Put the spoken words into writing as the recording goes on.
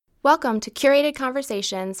Welcome to curated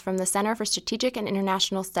conversations from the Center for Strategic and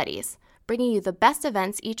International Studies, bringing you the best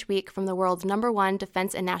events each week from the world's #1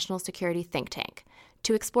 defense and national security think tank.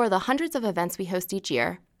 To explore the hundreds of events we host each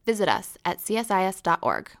year, visit us at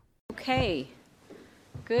csis.org. Okay.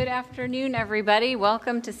 Good afternoon, everybody.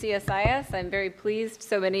 Welcome to CSIS. I'm very pleased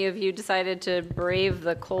so many of you decided to brave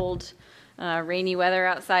the cold, rainy weather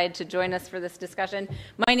outside to join us for this discussion.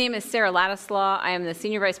 My name is Sarah Ladislaw. I am the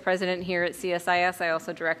Senior Vice President here at CSIS. I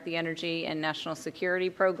also direct the Energy and National Security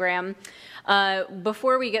Program.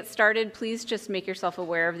 Before we get started, please just make yourself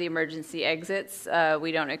aware of the emergency exits.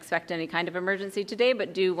 We don't expect any kind of emergency today,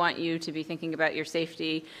 but do want you to be thinking about your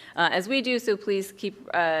safety as we do, so please keep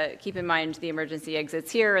in mind the emergency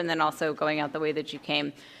exits here and then also going out the way that you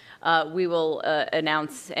came. We will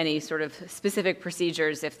announce any sort of specific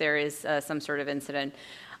procedures if there is some sort of incident.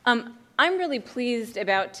 I'm really pleased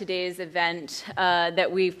about today's event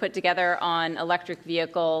that we've put together on electric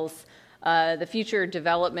vehicles, the future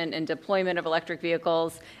development and deployment of electric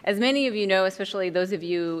vehicles. As many of you know, especially those of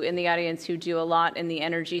you in the audience who do a lot in the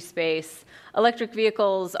energy space, electric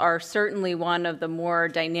vehicles are certainly one of the more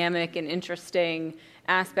dynamic and interesting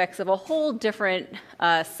aspects of a whole different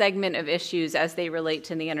segment of issues as they relate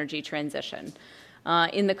to the energy transition.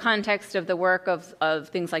 In the context of the work of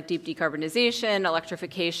things like deep decarbonization,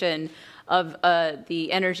 electrification of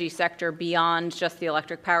the energy sector beyond just the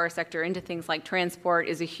electric power sector into things like transport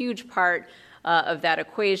is a huge part of that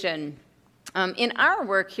equation. In our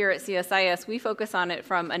work here at CSIS, we focus on it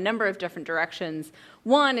from a number of different directions.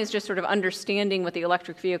 One is just sort of understanding what the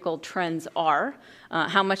electric vehicle trends are.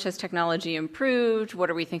 How much has technology improved? What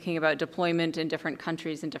are we thinking about deployment in different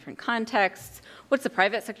countries and different contexts? What's the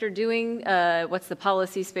private sector doing? What's the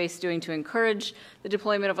policy space doing to encourage the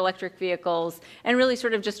deployment of electric vehicles? And really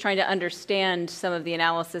sort of just trying to understand some of the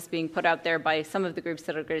analysis being put out there by some of the groups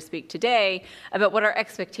that are going to speak today about what our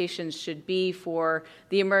expectations should be for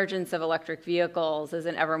the emergence of electric vehicles as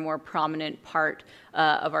an ever more prominent part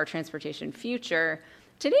of our transportation future.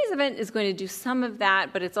 Today's event is going to do some of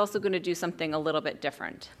that, but it's also going to do something a little bit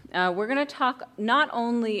different. We're going to talk not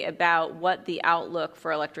only about what the outlook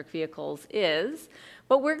for electric vehicles is,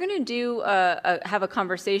 but we're going to have a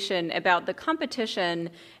conversation about the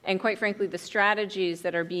competition and, quite frankly, the strategies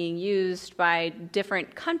that are being used by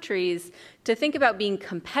different countries to think about being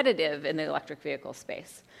competitive in the electric vehicle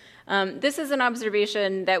space. This is an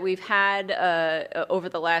observation that we've had over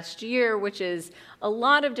the last year, which is a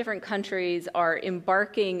lot of different countries are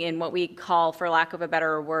embarking in what we call, for lack of a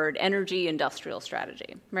better word, energy industrial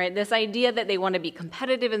strategy, right? This idea that they want to be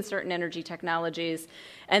competitive in certain energy technologies,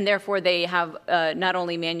 and therefore they have not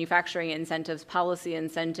only manufacturing incentives, policy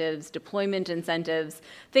incentives, deployment incentives,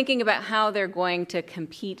 thinking about how they're going to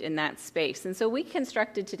compete in that space. And so we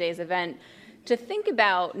constructed today's event to think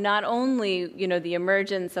about not only, the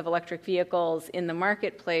emergence of electric vehicles in the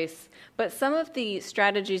marketplace, but some of the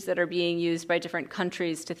strategies that are being used by different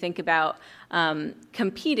countries to think about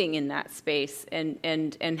competing in that space,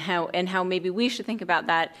 and how maybe we should think about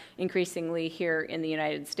that increasingly here in the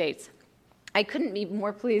United States. I couldn't be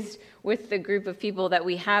more pleased with the group of people that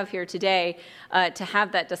we have here today to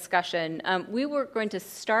have that discussion. We were going to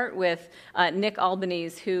start with Nick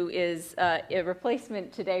Albanese, who is a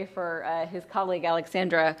replacement today for his colleague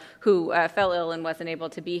Alexandra, who fell ill and wasn't able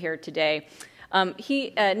to be here today.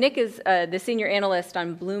 Nick is the senior analyst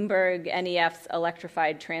on Bloomberg NEF's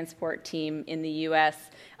electrified transport team in the U.S.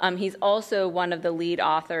 He's also one of the lead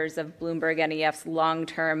authors of Bloomberg NEF's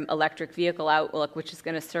long-term electric vehicle outlook, which is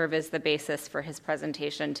going to serve as the basis for his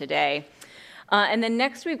presentation today. And then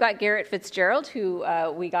next we've got Garrett Fitzgerald, who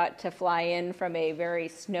we got to fly in from a very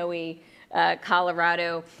snowy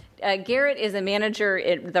Colorado. Garrett is a manager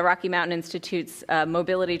at the Rocky Mountain Institute's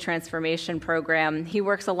Mobility Transformation Program. He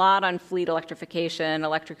works a lot on fleet electrification,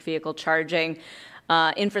 electric vehicle charging,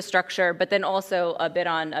 infrastructure, but then also a bit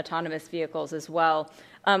on autonomous vehicles as well.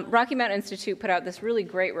 Rocky Mountain Institute put out this really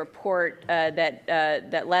great report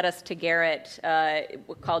that led us to Garrett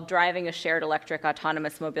called Driving a Shared Electric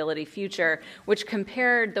Autonomous Mobility Future, which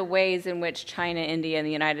compared the ways in which China, India, and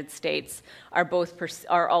the United States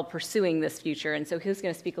are all pursuing this future. And so he's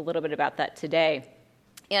going to speak a little bit about that today.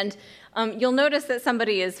 And you'll notice that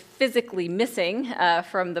somebody is physically missing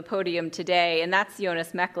from the podium today, and that's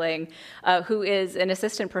Jonas Meckling, who is an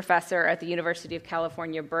assistant professor at the University of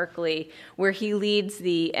California, Berkeley, where he leads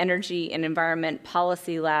the Energy and Environment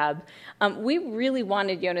Policy Lab. We really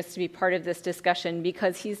wanted Jonas to be part of this discussion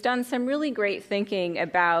because he's done some really great thinking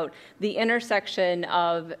about the intersection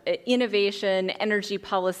of innovation, energy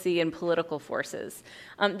policy, and political forces.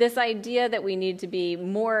 This idea that we need to be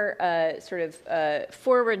more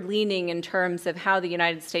forward-leaning thinking in terms of how the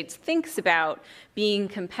United States thinks about being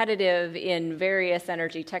competitive in various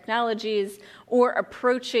energy technologies or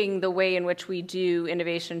approaching the way in which we do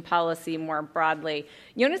innovation policy more broadly.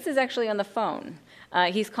 Jonas is actually on the phone.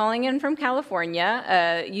 He's calling in from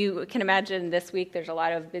California. You can imagine this week there's a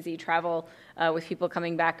lot of busy travel with people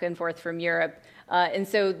coming back and forth from Europe. And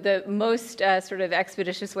so the most sort of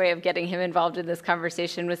expeditious way of getting him involved in this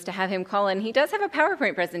conversation was to have him call in. He does have a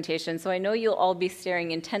PowerPoint presentation, so I know you'll all be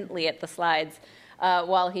staring intently at the slides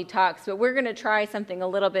while he talks. But we're going to try something a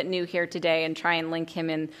little bit new here today and try and link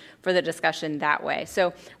him in for the discussion that way.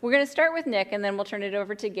 So we're going to start with Nick, and then we'll turn it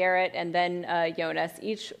over to Garrett and then Jonas.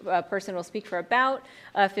 Each person will speak for about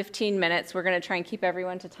 15 minutes. We're going to try and keep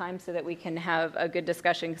everyone to time so that we can have a good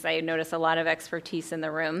discussion, because I notice a lot of expertise in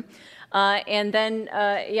the room. And then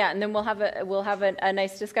we'll have a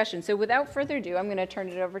nice discussion. So without further ado, I'm going to turn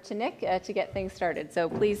it over to Nick to get things started. So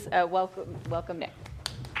please welcome Nick.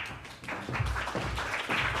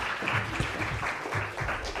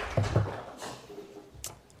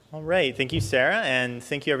 All right, thank you, Sarah, and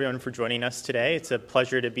thank you everyone for joining us today. It's a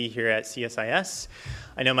pleasure to be here at CSIS.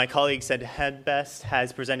 I know my colleague Ed Hedbest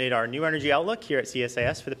has presented our new energy outlook here at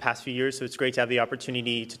CSIS for the past few years, so it's great to have the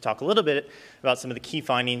opportunity to talk a little bit about some of the key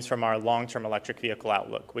findings from our long-term electric vehicle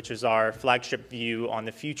outlook, which is our flagship view on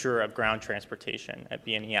the future of ground transportation at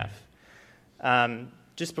BNEF.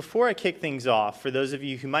 Just before I kick things off, for those of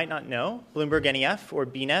you who might not know, Bloomberg NEF, or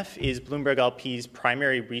BNEF, is Bloomberg LP's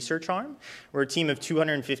primary research arm. We're a team of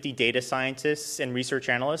 250 data scientists and research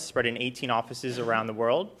analysts spread in 18 offices around the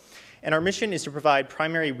world. And our mission is to provide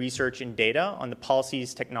primary research and data on the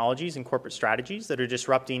policies, technologies, and corporate strategies that are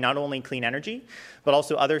disrupting not only clean energy, but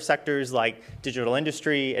also other sectors like digital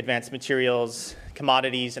industry, advanced materials,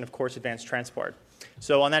 commodities, and of course, advanced transport.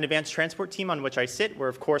 So on that advanced transport team on which I sit, we're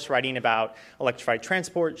of course writing about electrified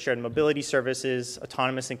transport, shared mobility services,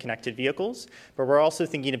 autonomous and connected vehicles, but we're also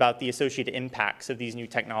thinking about the associated impacts of these new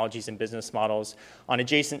technologies and business models on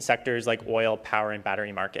adjacent sectors like oil, power, and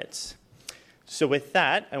battery markets. So with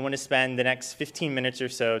that, I want to spend the next 15 minutes or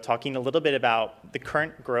so talking a little bit about the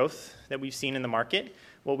current growth that we've seen in the market,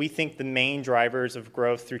 what we think the main drivers of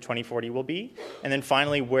growth through 2040 will be, and then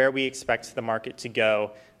finally where we expect the market to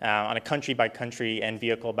go on a country-by-country and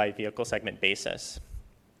vehicle-by-vehicle segment basis.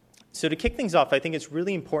 So to kick things off, I think it's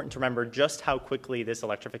really important to remember just how quickly this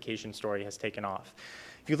electrification story has taken off.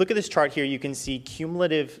 If you look at this chart here, you can see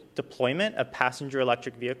cumulative deployment of passenger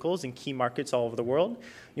electric vehicles in key markets all over the world.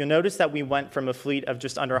 You'll notice that we went from a fleet of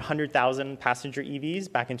just under 100,000 passenger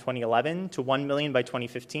EVs back in 2011 to 1 million by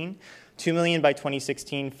 2015, 2 million by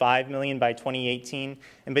 2016, 5 million by 2018,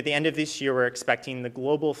 and by the end of this year, we're expecting the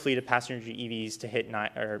global fleet of passenger EVs to hit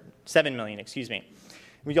 7 million,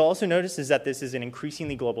 What you'll also notice is that this is an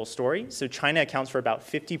increasingly global story. So China accounts for about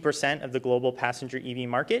 50% of the global passenger EV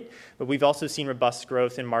market, but we've also seen robust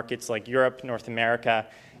growth in markets like Europe, North America,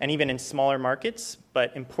 and even in smaller markets,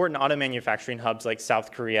 but important auto manufacturing hubs like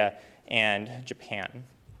South Korea and Japan.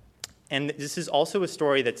 And this is also a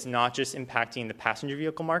story that's not just impacting the passenger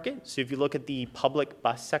vehicle market. So if you look at the public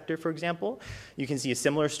bus sector, for example, you can see a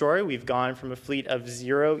similar story. We've gone from a fleet of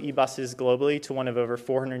 0 e-buses globally to one of over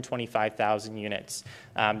 425,000 units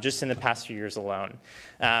just in the past few years alone.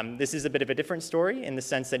 This is a bit of a different story in the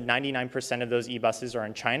sense that 99% of those e-buses are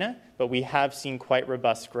in China, but we have seen quite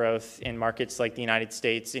robust growth in markets like the United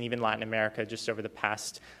States and even Latin America just over the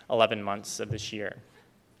past 11 months of this year.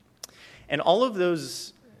 And all of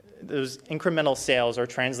those incremental sales are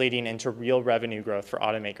translating into real revenue growth for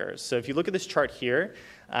automakers. So if you look at this chart here,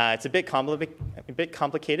 it's a bit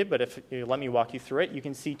complicated, but if you let me walk you through it, you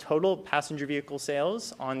can see total passenger vehicle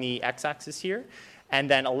sales on the x-axis here, and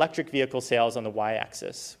then electric vehicle sales on the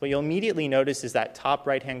y-axis. What you'll immediately notice is that top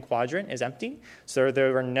right-hand quadrant is empty, so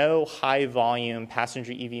there are no high-volume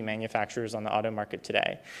passenger EV manufacturers on the auto market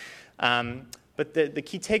today. But the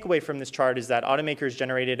key takeaway from this chart is that automakers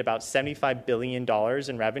generated about $75 billion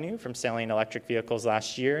in revenue from selling electric vehicles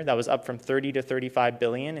last year. That was up from $30 to $35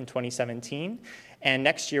 billion in 2017. And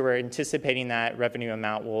next year, we're anticipating that revenue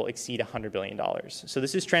amount will exceed $100 billion. So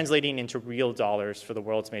this is translating into real dollars for the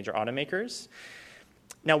world's major automakers.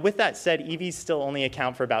 Now, with that said, EVs still only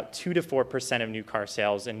account for about 2 to 4% of new car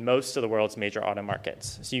sales in most of the world's major auto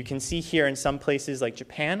markets. So you can see here in some places like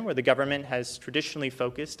Japan, where the government has traditionally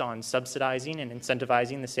focused on subsidizing and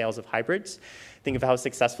incentivizing the sales of hybrids. Think of how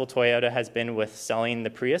successful Toyota has been with selling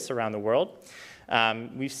the Prius around the world.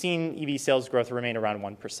 We've seen EV sales growth remain around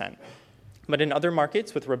 1%. But in other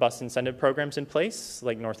markets with robust incentive programs in place,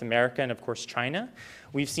 like North America and, of course, China,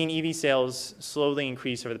 we've seen EV sales slowly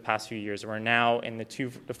increase over the past few years. We're now in the 2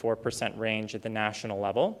 to 4% range at the national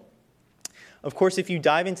level. Of course, if you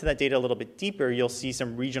dive into that data a little bit deeper, you'll see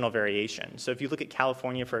some regional variation. So if you look at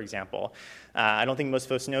California, for example, I don't think most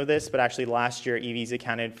folks know this, but actually last year EVs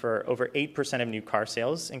accounted for over 8% of new car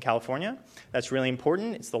sales in California. That's really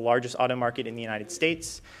important. It's the largest auto market in the United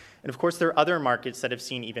States. And of course, there are other markets that have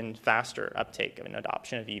seen even faster uptake of an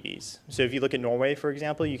adoption of EVs. So if you look at Norway, for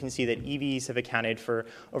example, you can see that EVs have accounted for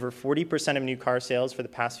over 40% of new car sales for the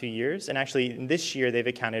past few years. And actually, this year, they've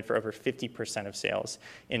accounted for over 50% of sales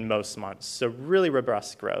in most months. So really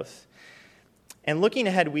robust growth. And looking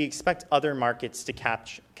ahead, we expect other markets to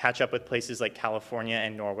catch up with places like California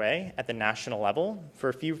and Norway at the national level for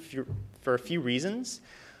a few reasons.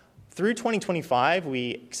 Through 2025,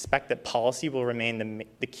 we expect that policy will remain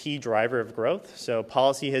the key driver of growth. So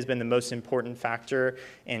policy has been the most important factor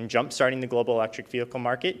in jump-starting the global electric vehicle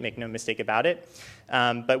market, make no mistake about it.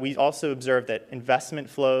 But we also observed that investment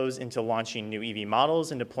flows into launching new EV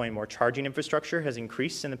models and deploying more charging infrastructure has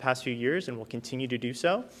increased in the past few years and will continue to do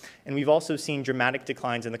so. And we've also seen dramatic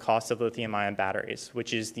declines in the cost of lithium-ion batteries,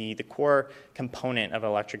 which is the core component of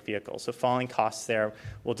electric vehicles. So falling costs there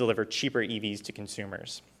will deliver cheaper EVs to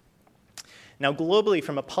consumers. Now, globally,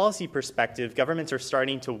 from a policy perspective, governments are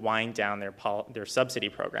starting to wind down their subsidy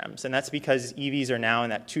programs. And that's because EVs are now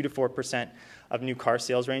in that 2 to 4% of new car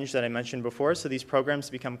sales range that I mentioned before. So these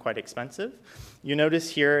programs become quite expensive. You notice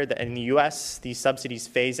here that in the US, these subsidies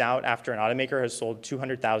phase out after an automaker has sold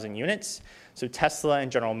 200,000 units. So Tesla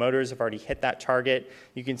and General Motors have already hit that target.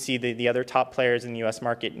 You can see the other top players in the US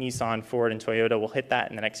market, Nissan, Ford, and Toyota, will hit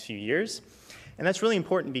that in the next few years. And that's really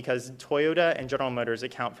important because Toyota and General Motors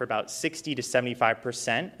account for about 60 to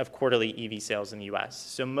 75% of quarterly EV sales in the US.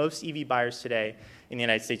 So most EV buyers today in the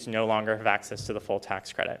United States no longer have access to the full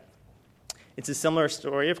tax credit. It's a similar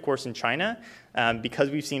story, of course, in China. Because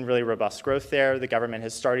we've seen really robust growth there, the government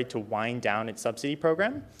has started to wind down its subsidy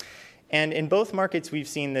program. And in both markets, we've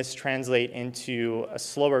seen this translate into a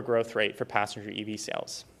slower growth rate for passenger EV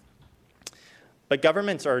sales. But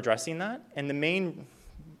governments are addressing that, and the main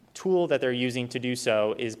tool that they're using to do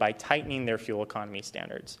so is by tightening their fuel economy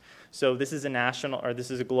standards. So this is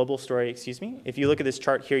a global story, If you look at this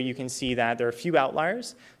chart here, you can see that there are a few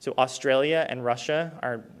outliers. So Australia and Russia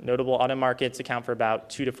are notable auto markets, account for about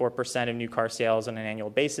 2 to 4% of new car sales on an annual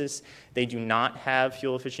basis. They do not have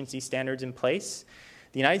fuel efficiency standards in place.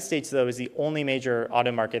 The United States, though, is the only major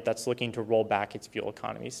auto market that's looking to roll back its fuel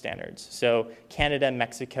economy standards. So Canada,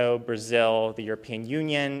 Mexico, Brazil, the European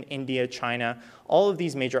Union, India, China, all of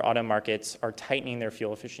these major auto markets are tightening their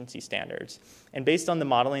fuel efficiency standards. And based on the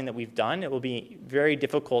modeling that we've done, it will be very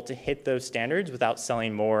difficult to hit those standards without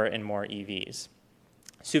selling more and more EVs.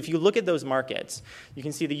 So if you look at those markets, you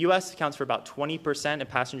can see the U.S. accounts for about 20% of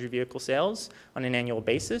passenger vehicle sales on an annual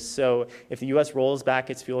basis. So if the U.S. rolls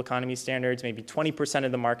back its fuel economy standards, maybe 20%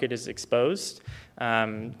 of the market is exposed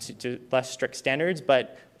to less strict standards,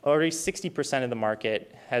 but already 60% of the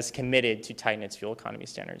market has committed to tighten its fuel economy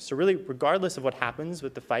standards. So really, regardless of what happens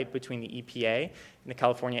with the fight between the EPA and the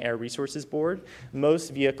California Air Resources Board,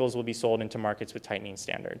 most vehicles will be sold into markets with tightening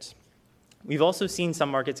standards. We've also seen some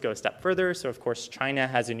markets go a step further. So, of course, China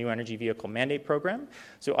has a new energy vehicle mandate program.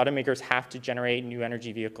 So automakers have to generate new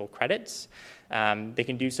energy vehicle credits. They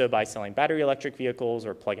can do so by selling battery electric vehicles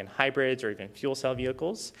or plug-in hybrids or even fuel cell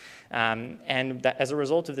vehicles. And that, as a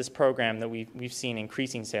result of this program, that we've seen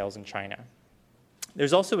increasing sales in China.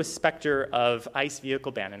 There's also a specter of ICE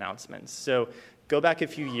vehicle ban announcements. So go back a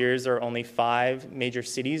few years, there are only 5 major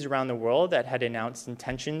cities around the world that had announced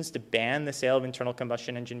intentions to ban the sale of internal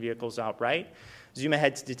combustion engine vehicles outright. Zoom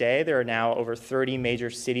ahead to today, there are now over 30 major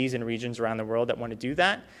cities and regions around the world that want to do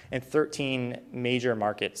that, and 13 major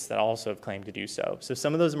markets that also have claimed to do so. So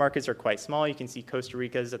some of those markets are quite small. You can see Costa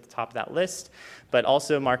Rica is at the top of that list, but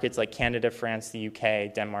also markets like Canada, France, the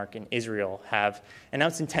UK, Denmark, and Israel have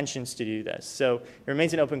announced intentions to do this. So it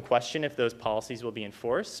remains an open question if those policies will be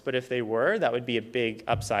enforced, but if they were, that would be a big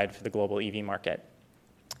upside for the global EV market.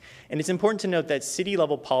 And it's important to note that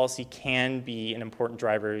city-level policy can be an important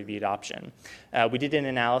driver of EV adoption. We did an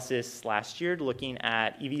analysis last year looking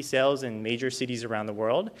at EV sales in major cities around the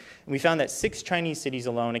world, and we found that 6 Chinese cities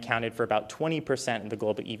alone accounted for about 20% of the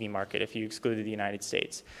global EV market if you excluded the United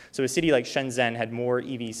States. So a city like Shenzhen had more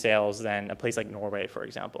EV sales than a place like Norway, for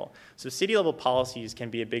example. So city-level policies can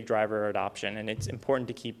be a big driver of adoption, and it's important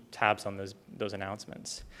to keep tabs on those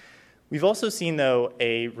announcements. We've also seen, though,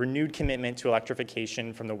 a renewed commitment to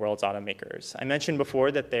electrification from the world's automakers. I mentioned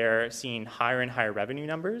before that they're seeing higher and higher revenue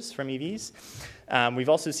numbers from EVs. We've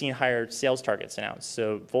also seen higher sales targets announced.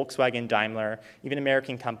 So Volkswagen, Daimler, even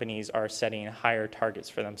American companies are setting higher targets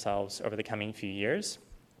for themselves over the coming few years.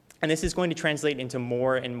 And this is going to translate into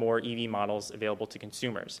more and more EV models available to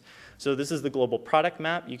consumers. So this is the global product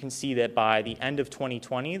map. You can see that by the end of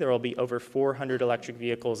 2020, there will be over 400 electric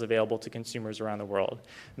vehicles available to consumers around the world.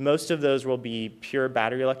 Most of those will be pure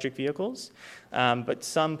battery electric vehicles, but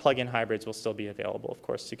some plug-in hybrids will still be available, of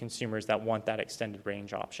course, to consumers that want that extended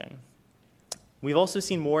range option. We've also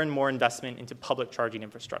seen more and more investment into public charging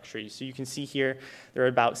infrastructure. So you can see here there are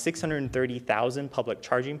about 630,000 public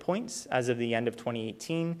charging points as of the end of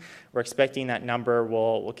 2018. We're expecting that number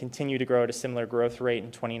will continue to grow at a similar growth rate in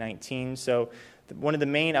 2019. So one of the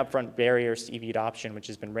main upfront barriers to EV adoption, which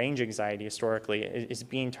has been range anxiety historically, is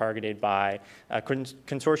being targeted by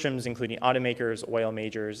consortiums including automakers, oil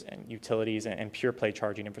majors, and utilities, and pure play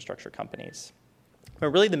charging infrastructure companies. But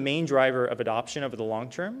really the main driver of adoption over the long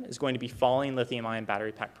term is going to be falling lithium-ion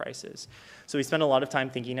battery pack prices. So we spend a lot of time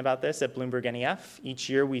thinking about this at Bloomberg NEF. Each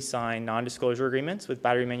year we sign non-disclosure agreements with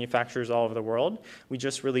battery manufacturers all over the world. We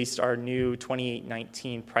just released our new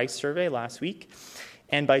 2019 price survey last week.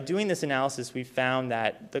 And by doing this analysis, we found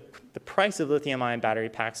that the price of lithium-ion battery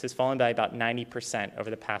packs has fallen by about 90% over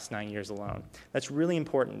the past 9 years alone. That's really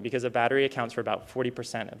important because a battery accounts for about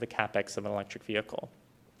 40% of the capex of an electric vehicle.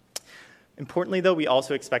 Importantly, though, we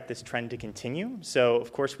also expect this trend to continue. So,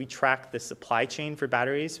 of course, we track the supply chain for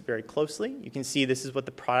batteries very closely. You can see this is what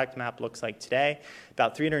the product map looks like today.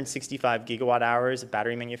 About 365 gigawatt hours of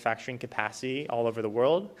battery manufacturing capacity all over the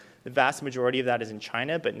world. The vast majority of that is in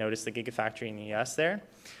China, but notice the gigafactory in the US there.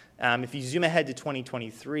 If you zoom ahead to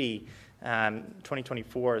 2023,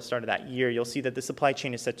 2024, the start of that year, you'll see that the supply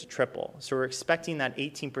chain is set to triple. So we're expecting that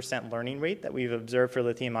 18% learning rate that we've observed for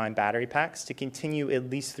lithium-ion battery packs to continue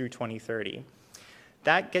at least through 2030.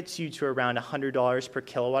 That gets you to around $100 per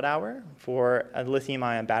kilowatt hour for a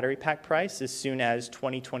lithium-ion battery pack price as soon as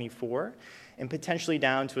 2024, and potentially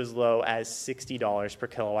down to as low as $60 per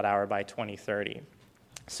kilowatt hour by 2030.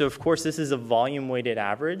 So, of course, this is a volume-weighted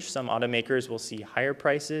average. Some automakers will see higher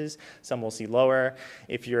prices, some will see lower.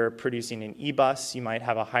 If you're producing an e-bus, you might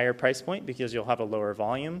have a higher price point because you'll have a lower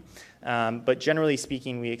volume. But generally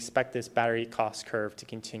speaking, we expect this battery cost curve to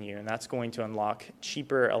continue, and that's going to unlock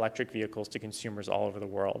cheaper electric vehicles to consumers all over the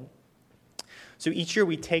world. So each year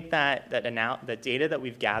we take that data that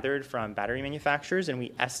we've gathered from battery manufacturers and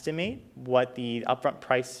we estimate what the upfront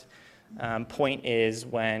price point is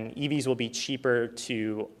when EVs will be cheaper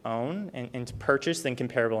to own and to purchase than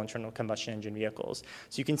comparable internal combustion engine vehicles.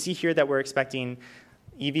 So you can see here that we're expecting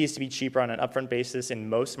EVs to be cheaper on an upfront basis in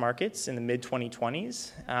most markets in the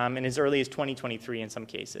mid-2020s and as early as 2023 in some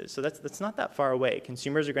cases. So that's not that far away.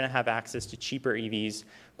 Consumers are going to have access to cheaper EVs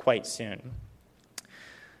quite soon.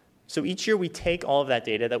 So each year we take all of that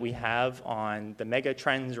data that we have on the mega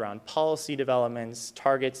trends around policy developments,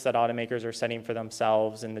 targets that automakers are setting for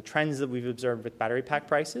themselves, and the trends that we've observed with battery pack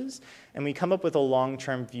prices, and we come up with a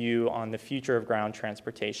long-term view on the future of ground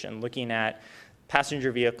transportation, looking at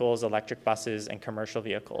passenger vehicles, electric buses, and commercial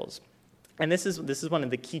vehicles. And this is one of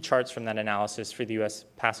the key charts from that analysis for the U.S.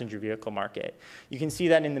 passenger vehicle market. You can see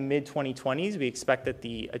that in the mid-2020s, we expect that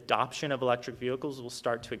the adoption of electric vehicles will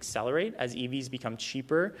start to accelerate as EVs become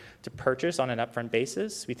cheaper to purchase on an upfront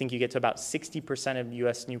basis. We think you get to about 60% of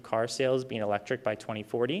U.S. new car sales being electric by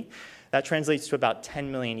 2040. That translates to about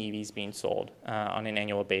 10 million EVs being sold on an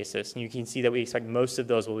annual basis. And you can see that we expect most of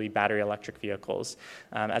those will be battery electric vehicles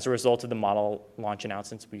as a result of the model launch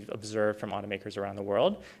announcements we've observed from automakers around the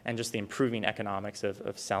world and just the improving economics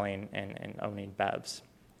of selling and owning BEVs.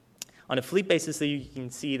 On a fleet basis, though, you can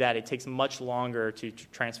see that it takes much longer to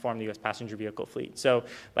transform the U.S. passenger vehicle fleet. So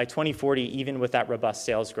by 2040, even with that robust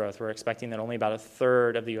sales growth, we're expecting that only about a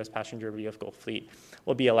third of the U.S. passenger vehicle fleet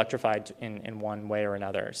will be electrified in one way or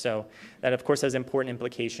another. So that, of course, has important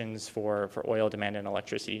implications for oil demand and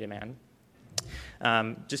electricity demand.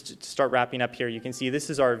 Just to start wrapping up here, you can see this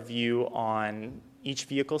is our view on each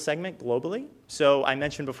vehicle segment globally. So I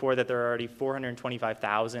mentioned before that there are already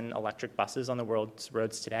 425,000 electric buses on the world's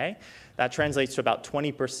roads today. That translates to about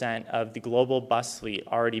 20% of the global bus fleet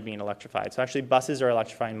already being electrified. So actually buses are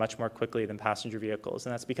electrifying much more quickly than passenger vehicles,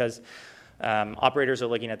 and that's because operators are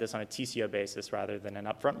looking at this on a TCO basis rather than an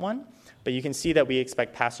upfront one. But you can see that we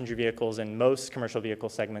expect passenger vehicles and most commercial vehicle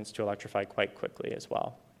segments to electrify quite quickly as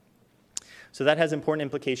well. So that has important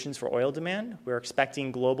implications for oil demand. We're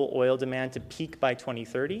expecting global oil demand to peak by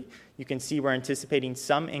 2030. You can see we're anticipating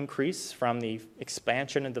some increase from the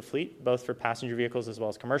expansion of the fleet, both for passenger vehicles as well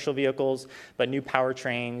as commercial vehicles, but new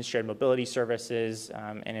powertrains, shared mobility services,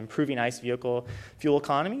 and improving ICE vehicle fuel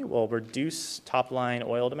economy will reduce top-line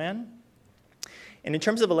oil demand. And in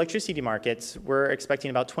terms of electricity markets, we're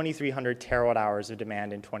expecting about 2,300 terawatt hours of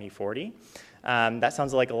demand in 2040. That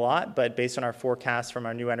sounds like a lot, but based on our forecast from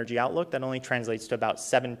our New Energy Outlook, that only translates to about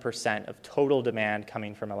 7% of total demand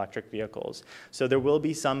coming from electric vehicles. So there will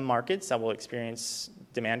be some markets that will experience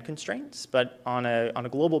demand constraints, but on a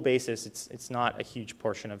global basis, it's not a huge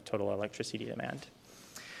portion of total electricity demand.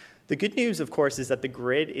 The good news, of course, is that the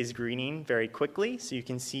grid is greening very quickly. So you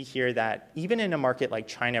can see here that even in a market like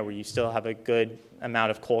China, where you still have a good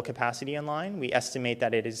amount of coal capacity online, we estimate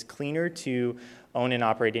that it is cleaner to own and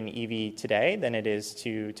operate an EV today than it is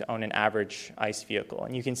to own an average ICE vehicle.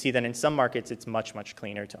 And you can see that in some markets, it's much, much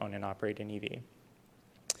cleaner to own and operate an EV.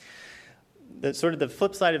 The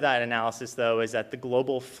flip side of that analysis, though, is that the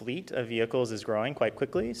global fleet of vehicles is growing quite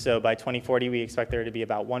quickly. So by 2040, we expect there to be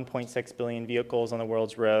about 1.6 billion vehicles on the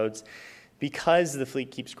world's roads. Because the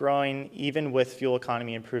fleet keeps growing, even with fuel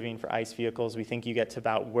economy improving for ICE vehicles, we think you get to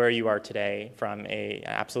about where you are today from an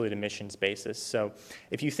absolute emissions basis. So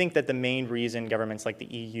if you think that the main reason governments like the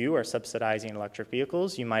EU are subsidizing electric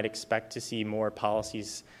vehicles, you might expect to see more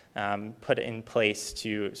policies put in place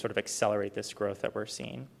to sort of accelerate this growth that we're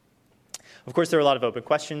seeing. Of course, there are a lot of open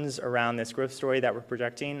questions around this growth story that we're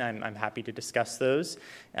projecting. I'm happy to discuss those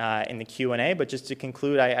in the Q&A, but just to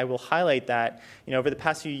conclude, I will highlight that over the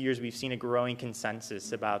past few years, we've seen a growing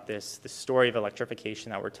consensus about the story of electrification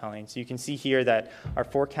that we're telling. So you can see here that our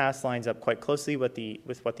forecast lines up quite closely with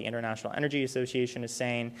what the International Energy Association is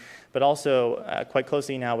saying, but also quite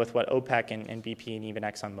closely now with what OPEC and BP and even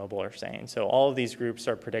ExxonMobil are saying. So all of these groups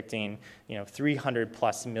are predicting 300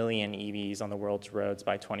 plus million EVs on the world's roads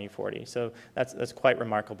by 2040. So that's quite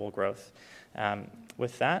remarkable growth.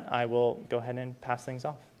 With that, I will go ahead and pass things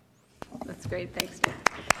off. That's great. Thanks, Nick.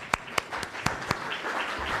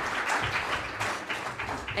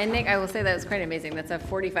 And Nick, I will say that was quite amazing. That's a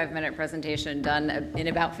 45-minute presentation done in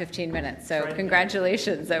about 15 minutes. So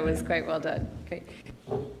congratulations. That was quite well done. Great.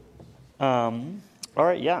 All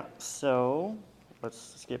right, yeah. So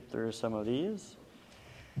let's skip through some of these.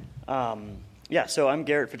 So I'm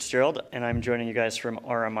Garrett Fitzgerald, and I'm joining you guys from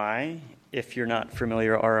RMI. If you're not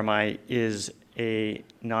familiar, RMI is a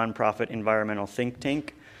nonprofit environmental think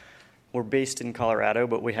tank. We're based in Colorado,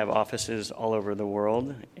 but we have offices all over the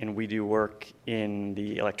world, and we do work in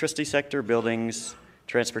the electricity sector, buildings,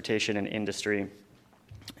 transportation, and industry.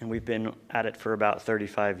 And we've been at it for about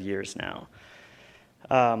 35 years now.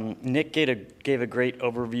 Nick gave a great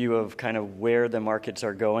overview of kind of where the markets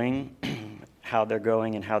are going, how they're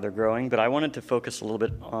going, and how they're growing. But I wanted to focus a little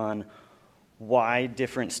bit on why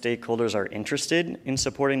different stakeholders are interested in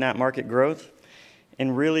supporting that market growth,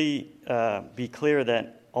 and really be clear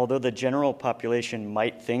that although the general population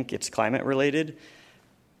might think it's climate related,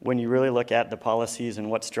 when you really look at the policies and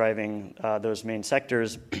what's driving those main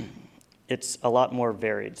sectors, it's a lot more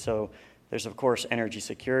varied. So there's, of course, energy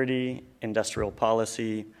security, industrial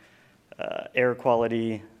policy, air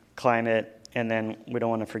quality, climate, and then we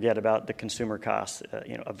don't want to forget about the consumer costs.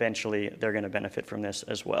 Eventually they're going to benefit from this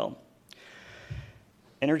as well.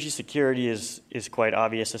 Energy security is quite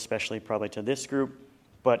obvious, especially probably to this group.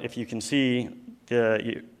 But if you can see,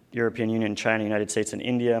 the European Union, China, United States, and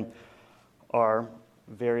India are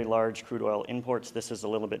very large crude oil imports. This is a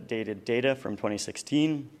little bit dated data from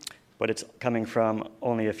 2016, but it's coming from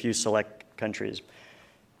only a few select countries.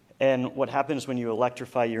 And what happens when you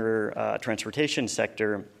electrify your transportation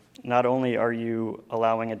sector, not only are you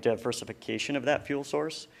allowing a diversification of that fuel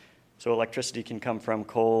source, so electricity can come from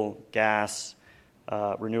coal, gas,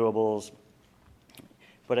 renewables,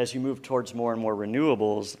 but as you move towards more and more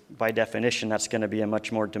renewables, by definition, that's going to be a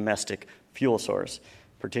much more domestic fuel source,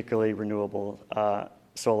 particularly renewable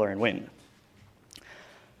solar and wind.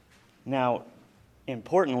 Now,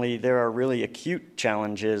 importantly, there are really acute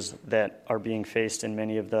challenges that are being faced in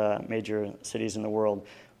many of the major cities in the world.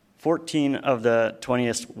 14 of the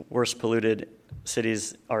 20th worst polluted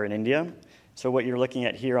cities are in India. So what you're looking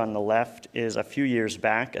at here on the left is a few years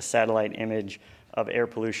back, a satellite image of air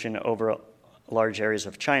pollution over large areas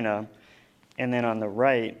of China. And then on the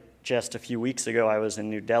right, just a few weeks ago, I was in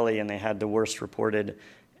New Delhi, and they had the worst reported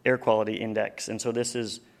air quality index. And so this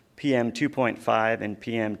is PM 2.5 and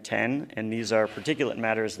PM 10, and these are particulate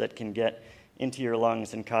matters that can get into your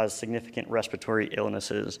lungs and cause significant respiratory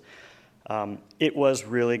illnesses. It was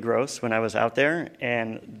really gross when I was out there,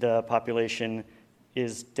 and the population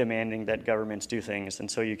is demanding that governments do things. And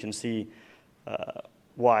so you can see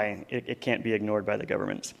why it can't be ignored by the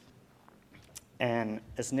governments. And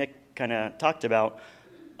as Nick kind of talked about,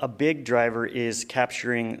 a big driver is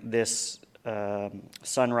capturing this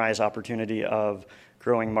sunrise opportunity of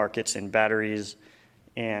growing markets in batteries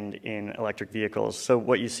and in electric vehicles. So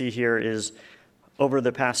what you see here is over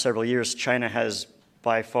the past several years, China has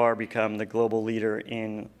by far become the global leader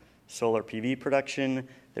in solar PV production,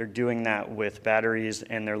 They're doing that with batteries,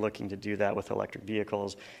 and they're looking to do that with electric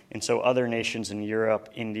vehicles. And so other nations in Europe,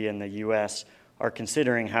 India, and the US are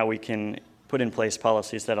considering how we can put in place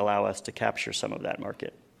policies that allow us to capture some of that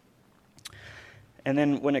market. And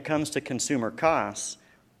then when it comes to consumer costs,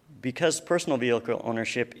 because personal vehicle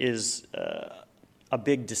ownership is a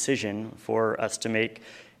big decision for us to make,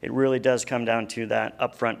 it really does come down to that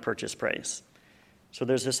upfront purchase price. So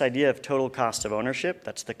there's this idea of total cost of ownership.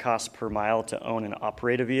 That's the cost per mile to own and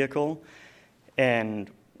operate a vehicle. And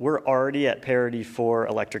we're already at parity for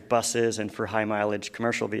electric buses and for high mileage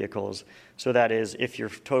commercial vehicles. So that is, if you're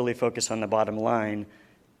totally focused on the bottom line,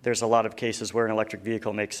 there's a lot of cases where an electric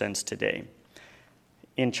vehicle makes sense today.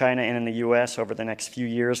 In China and in the US, over the next few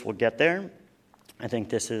years, we'll get there. I think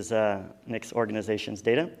this is NICS organization's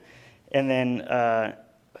data. And then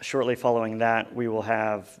shortly following that, we will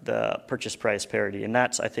have the purchase price parity. And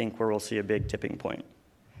that's, I think, where we'll see a big tipping point.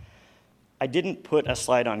 I didn't put a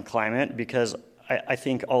slide on climate because I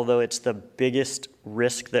think although it's the biggest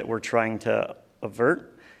risk that we're trying to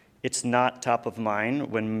avert, it's not top of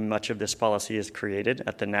mind when much of this policy is created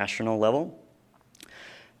at the national level.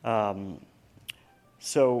 But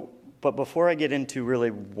before I get into really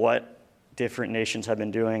what different nations have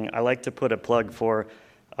been doing, I like to put a plug for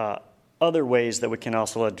other ways that we can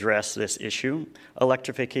also address this issue.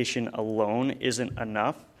 Electrification alone isn't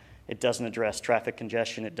enough. It doesn't address traffic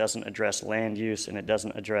congestion, it doesn't address land use, and it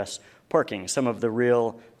doesn't address parking, some of the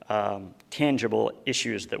real tangible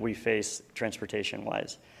issues that we face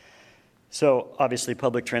transportation-wise. So obviously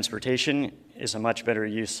public transportation is a much better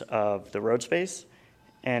use of the road space,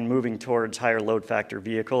 and moving towards higher load factor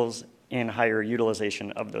vehicles and higher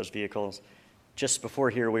utilization of those vehicles. Just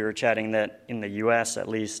before here, we were chatting that in the US, at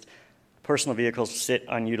least, personal vehicles sit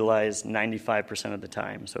unutilized 95% of the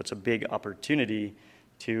time. So it's a big opportunity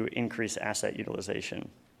to increase asset utilization.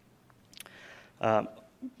 I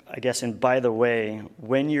guess, and by the way,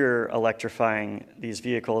 when you're electrifying these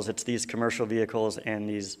vehicles, it's these commercial vehicles and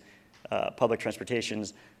these public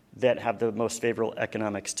transportations that have the most favorable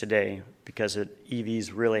economics today because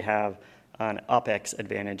EVs really have an OpEx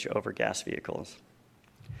advantage over gas vehicles.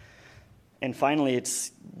 And finally,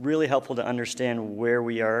 it's really helpful to understand where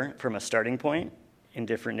we are from a starting point in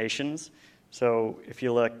different nations. So if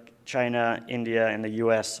you look, China, India, and the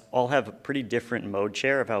US all have a pretty different mode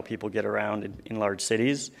share of how people get around in large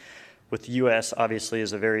cities. With the US, obviously,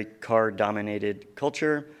 is a very car-dominated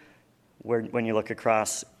culture, where when you look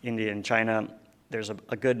across India and China, there's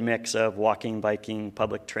a good mix of walking, biking,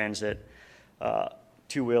 public transit,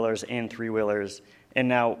 two-wheelers and three-wheelers. And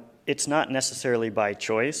now it's not necessarily by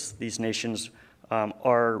choice. These nations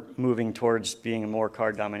are moving towards being a more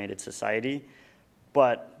car-dominated society,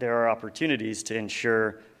 but there are opportunities to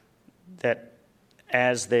ensure that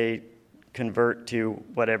as they convert to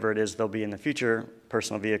whatever it is they'll be in the future,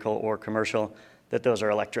 personal vehicle or commercial, that those are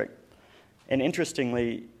electric. And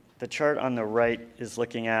interestingly, the chart on the right is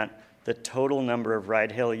looking at the total number of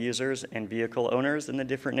ride-hail users and vehicle owners in the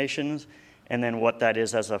different nations, and then what that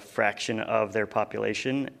is as a fraction of their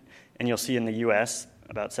population. And you'll see in the US,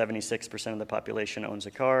 about 76% of the population owns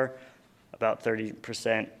a car, about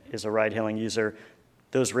 30% is a ride-hailing user.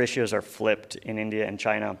 Those ratios are flipped in India and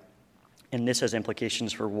China. And this has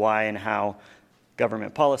implications for why and how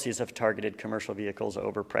government policies have targeted commercial vehicles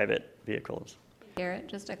over private vehicles. Garrett,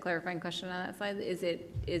 just a clarifying question on that slide. Is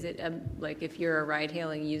it like if you're a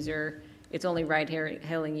ride-hailing user, it's only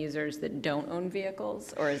ride-hailing users that don't own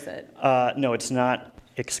vehicles, or is it? No, it's not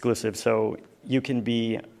exclusive. So you can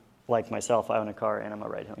be like myself, I own a car and I'm a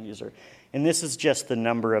ride-hailing user. And this is just the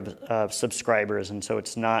number of subscribers, and so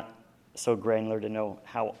it's not so granular to know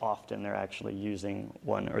how often they're actually using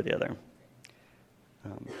one or the other.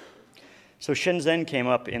 So Shenzhen came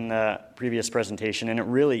up in the previous presentation, and it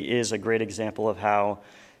really is a great example of how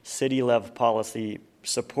city-level policy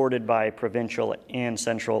supported by provincial and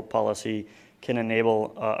central policy can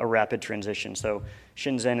enable a rapid transition. So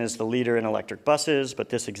Shenzhen is the leader in electric buses, but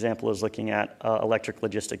this example is looking at electric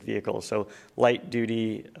logistic vehicles, so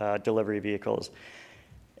light-duty delivery vehicles.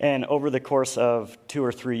 And over the course of 2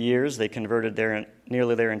 or 3 years, they converted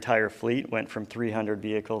nearly their entire fleet, went from 300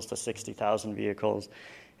 vehicles to 60,000 vehicles.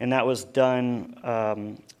 And that was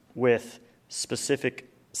done with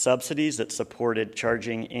specific subsidies that supported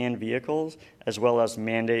charging and vehicles, as well as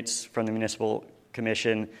mandates from the municipal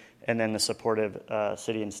commission, and then the supportive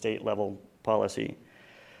city and state level policy.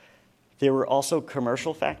 There were also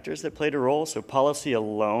commercial factors that played a role, so policy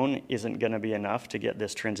alone isn't going to be enough to get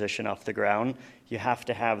this transition off the ground. You have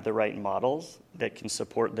to have the right models that can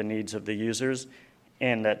support the needs of the users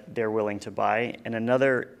and that they're willing to buy. And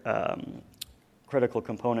another critical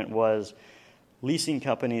component was leasing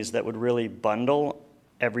companies that would really bundle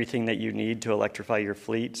everything that you need to electrify your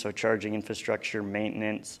fleet, so charging infrastructure,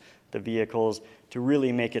 maintenance, the vehicles, to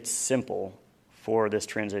really make it simple for this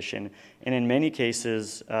transition. And in many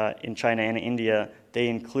cases, in China and India, they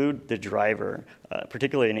include the driver.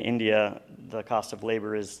 Particularly in India, the cost of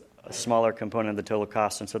labor is a smaller component of the total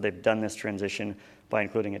cost, and so they've done this transition by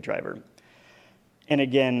including a driver. And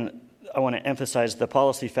again, I want to emphasize the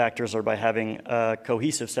policy factors are by having a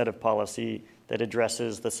cohesive set of policy that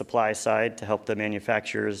addresses the supply side to help the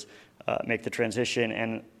manufacturers make the transition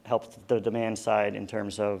and help the demand side in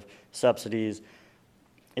terms of subsidies.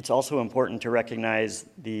 It's also important to recognize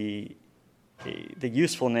the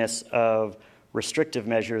usefulness of restrictive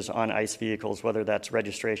measures on ICE vehicles, whether that's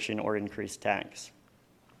registration or increased tax.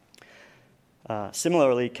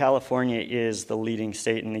 Similarly, California is the leading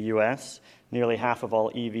state in the U.S. Nearly half of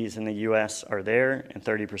all EVs in the U.S. are there, and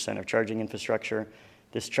 30% of charging infrastructure.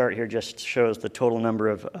 This chart here just shows the total number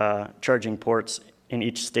of charging ports in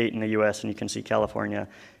each state in the U.S., and you can see California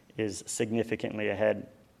is significantly ahead.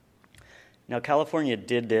 Now, California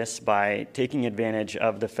did this by taking advantage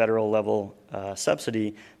of the federal level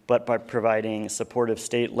subsidy, but by providing supportive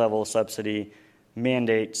state level subsidy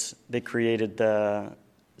mandates. They created the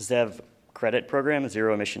ZEV credit program,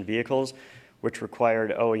 zero emission vehicles, which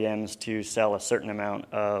required OEMs to sell a certain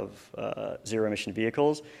amount of zero emission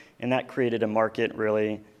vehicles. And that created a market,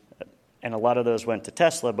 really, and a lot of those went to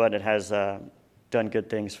Tesla, but it has done good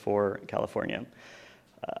things for California.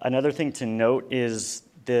 Another thing to note is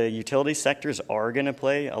the utility sectors are going to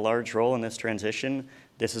play a large role in this transition.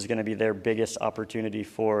 This is going to be their biggest opportunity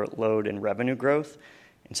for load and revenue growth.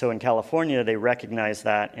 And so in California, they recognize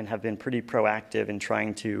that and have been pretty proactive in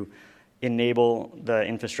trying to enable the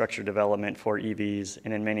infrastructure development for EVs,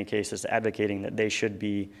 and in many cases advocating that they should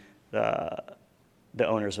be the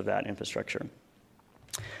owners of that infrastructure.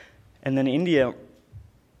 And then India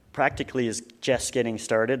practically is just getting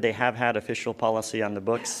started. They have had official policy on the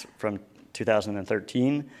books from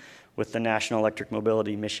 2013 with the National Electric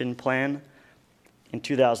Mobility Mission Plan. In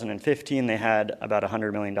 2015, they had about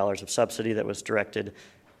 $100 million of subsidy that was directed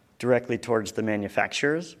directly towards the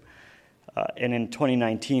manufacturers. And in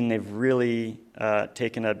 2019, they've really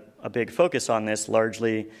taken a big focus on this,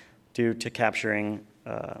 largely due to capturing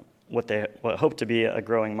what hope to be a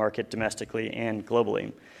growing market domestically and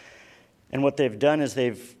globally. And what they've done is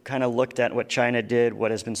they've kind of looked at what China did,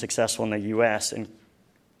 what has been successful in the U.S., and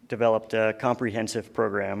developed a comprehensive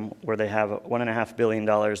program where they have $1.5 billion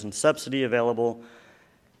in subsidy available,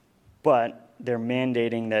 but they're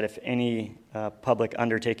mandating that if any public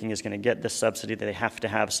undertaking is going to get this subsidy, that they have to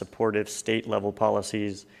have supportive state-level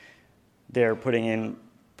policies. They're putting in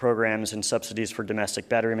programs and subsidies for domestic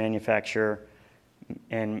battery manufacture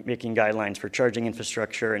and making guidelines for charging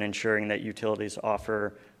infrastructure and ensuring that utilities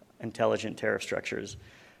offer intelligent tariff structures.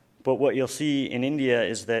 But what you'll see in India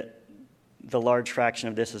is that the large fraction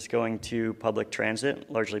of this is going to public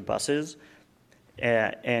transit, largely buses,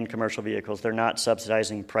 and commercial vehicles. They're not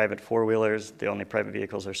subsidizing private four-wheelers. The only private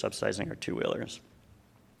vehicles they're subsidizing are two-wheelers.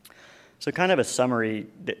 So kind of a summary,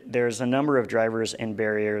 there's a number of drivers and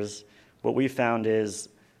barriers. What we found is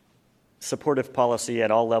supportive policy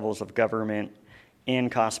at all levels of government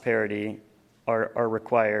and cost parity are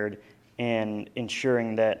required, and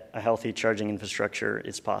ensuring that a healthy charging infrastructure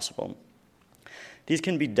is possible. These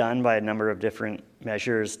can be done by a number of different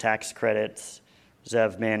measures: tax credits,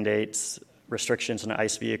 ZEV mandates, restrictions on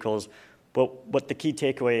ICE vehicles. But what the key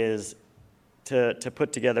takeaway is to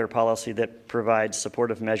put together a policy that provides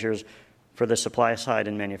supportive measures for the supply side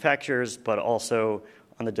and manufacturers, but also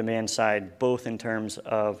on the demand side, both in terms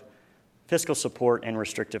of fiscal support and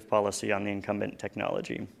restrictive policy on the incumbent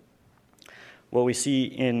technology. What we see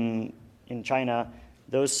in China,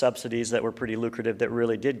 those subsidies that were pretty lucrative, that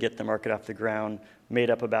really did get the market off the ground, made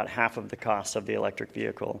up about half of the cost of the electric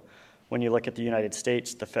vehicle. When you look at the United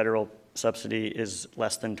States, the federal subsidy is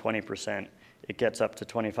less than 20%. It gets up to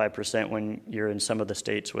 25% when you're in some of the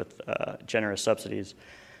states with generous subsidies.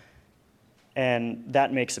 And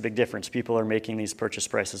that makes a big difference. People are making these purchase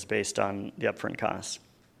prices based on the upfront costs.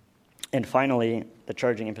 And finally, the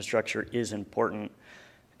charging infrastructure is important.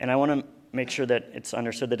 And I want to make sure that it's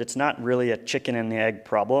understood that it's not really a chicken and the egg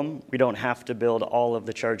problem. We don't have to build all of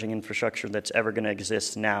the charging infrastructure that's ever going to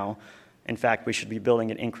exist now. In fact, we should be building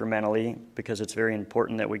it incrementally because it's very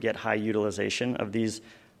important that we get high utilization of these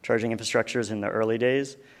charging infrastructures in the early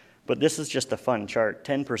days. But this is just a fun chart.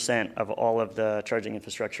 10% of all of the charging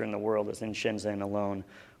infrastructure in the world is in Shenzhen alone,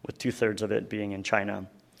 with 2/3 of it being in China.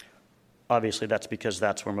 Obviously, that's because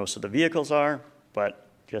that's where most of the vehicles are, but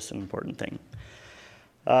just an important thing.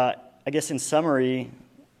 I guess in summary,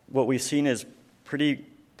 what we've seen is pretty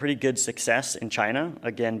good success in China,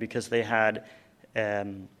 again, because they had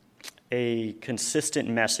a consistent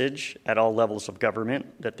message at all levels of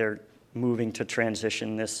government that they're moving to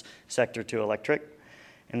transition this sector to electric.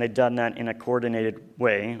 And they've done that in a coordinated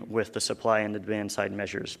way with the supply and the demand side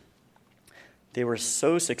measures. They were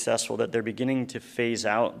so successful that they're beginning to phase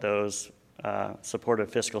out those supportive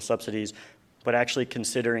fiscal subsidies, but actually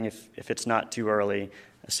considering if it's not too early,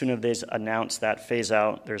 as soon as they announce that phase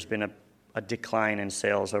out, there's been a decline in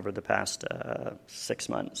sales over the past 6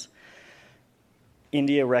 months.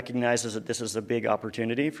 India recognizes that this is a big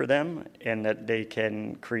opportunity for them and that they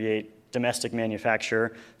can create domestic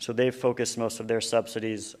manufacture, so they've focused most of their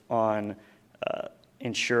subsidies on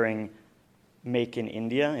ensuring Make in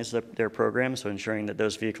India is their program, so ensuring that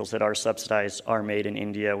those vehicles that are subsidized are made in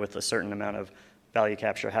India with a certain amount of value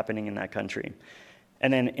capture happening in that country.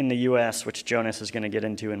 And then in the US, which Jonas is going to get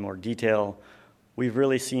into in more detail, we've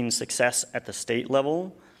really seen success at the state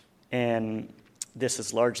level, and this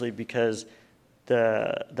is largely because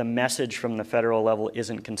the message from the federal level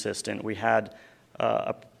isn't consistent. We had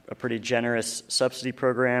a pretty generous subsidy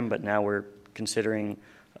program, but now we're considering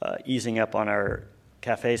easing up on our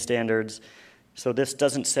CAFE standards. So this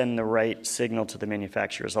doesn't send the right signal to the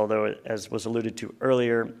manufacturers, although, as was alluded to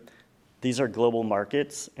earlier, these are global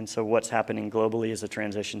markets, and so what's happening globally is a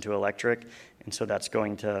transition to electric, and so that's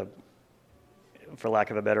going to, for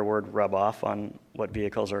lack of a better word, rub off on what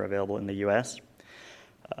vehicles are available in the US.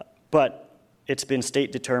 But it's been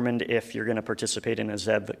state determined if you're going to participate in a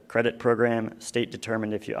ZEV credit program, state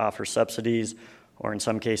determined if you offer subsidies, or in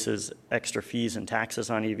some cases, extra fees and taxes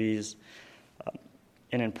on EVs.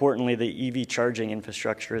 And importantly, the EV charging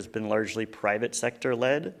infrastructure has been largely private sector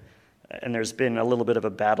led, and there's been a little bit of a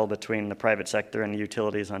battle between the private sector and the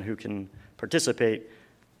utilities on who can participate.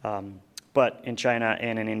 But in China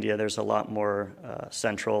and in India, there's a lot more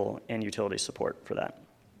central and utility support for that.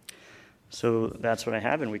 So that's what I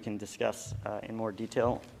have, and we can discuss in more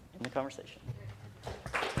detail in the conversation.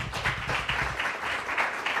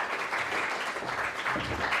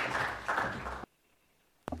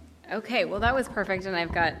 Okay, well, that was perfect, and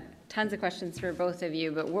I've got tons of questions for both of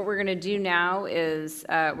you, but what we're going to do now is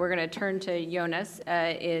we're going to turn to Jonas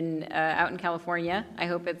out in California. I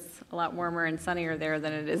hope it's a lot warmer and sunnier there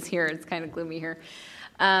than it is here. It's kind of gloomy here.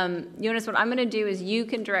 Jonas, what I'm going to do is you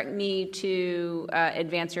can direct me to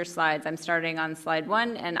advance your slides. I'm starting on slide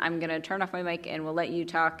 1, and I'm going to turn off my mic, and we'll let you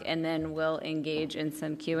talk, and then we'll engage in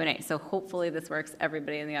some Q&A. So hopefully this works.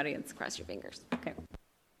 Everybody in the audience, cross your fingers. Okay.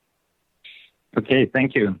 Okay,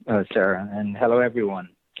 thank you, Sarah, and hello, everyone.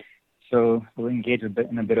 So we'll engage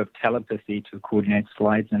in a bit of telepathy to coordinate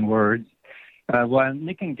slides and words. While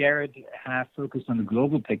Nick and Garrett have focused on the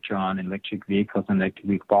global picture on electric vehicles and electric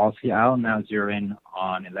vehicle policy, I'll now zero in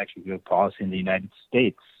on electric vehicle policy in the United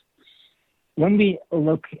States. When we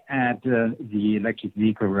look at the electric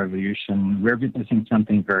vehicle revolution, we're witnessing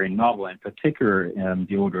something very novel, in particular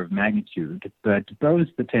the order of magnitude. But both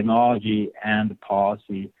the technology and the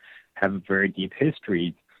policy have a very deep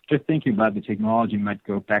history. Just thinking about the technology might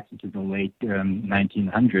go back into the late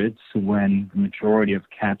 1900s when the majority of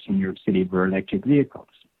cabs in New York City were electric vehicles.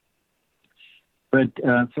 But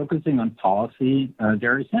focusing on policy,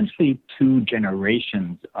 there are essentially 2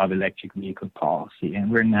 generations of electric vehicle policy, and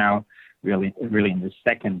we're now really in the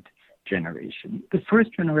second generation. The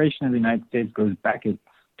first generation of the United States goes back to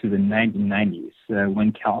the 1990s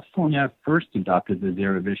when California first adopted the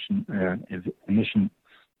zero emission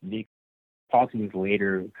vehicle. Policy was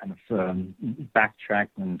later kind of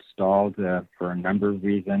backtracked and stalled for a number of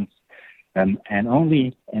reasons. And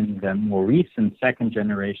only in the more recent second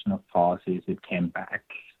generation of policies it came back.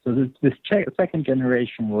 So this second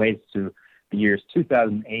generation relates to the years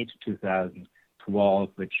 2008 to 2012,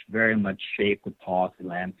 which very much shaped the policy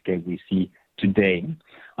landscape we see today.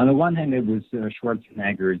 On the one hand, it was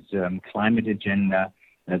Schwarzenegger's climate agenda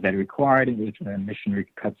that required emission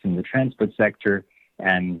cuts in the transport sector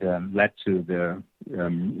and led to the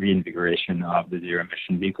reinvigoration of the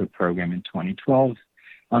zero-emission vehicle program in 2012.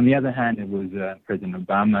 On the other hand, it was President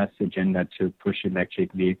Obama's agenda to push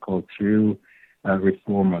electric vehicles through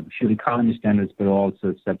reform of the fuel economy standards, but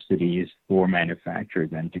also subsidies for manufacturers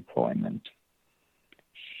and deployment.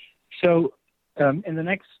 So in the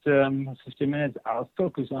next 50 minutes, I'll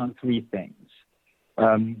focus on 3 things.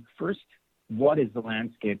 First, what is the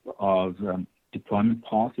landscape of deployment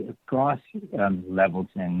policy across levels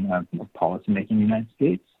in policymaking in the United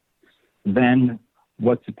States? Then,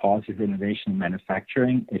 what's the policy for innovation in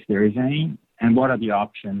manufacturing, if there is any? And what are the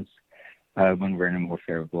options when we're in a more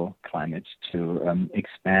favorable climate to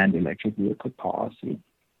expand electric vehicle policy?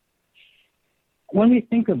 when we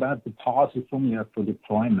think about the policy formula for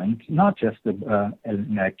deployment, not just the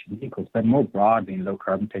electric vehicles, but more broadly in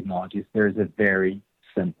low-carbon technologies, there's a very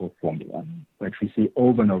simple formula, which we see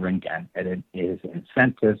over and over again, and it is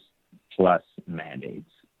incentives plus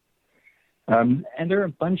mandates. And there are a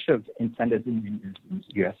bunch of incentives in the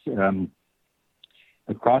U.S.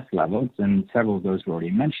 Across levels, and several of those were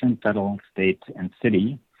already mentioned, federal, state, and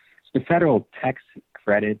city. The federal tax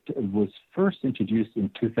credit was first introduced in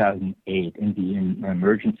 2008 in the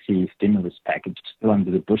emergency stimulus package still under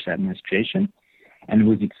the Bush administration, and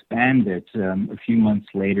was expanded a few months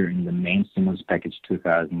later in the main stimulus package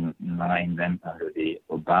 2009, then under the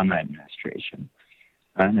Obama administration.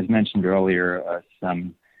 And as mentioned earlier,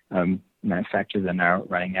 some manufacturers are now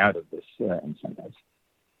running out of this incentive.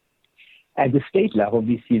 At the state level,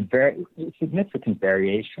 we see very significant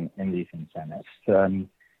variation in these incentives.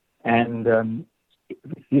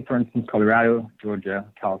 We see, for instance, Colorado, Georgia,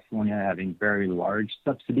 California having very large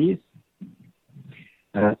subsidies,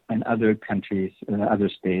 and other countries, other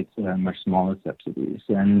states, much smaller subsidies.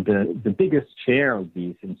 And the biggest share of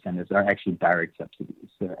these incentives are actually direct subsidies,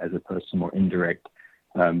 as opposed to more indirect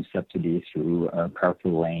subsidies through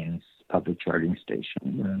carpool lanes, public charging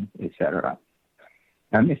stations, etc.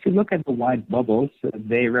 If you look at the white bubbles,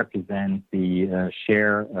 they represent the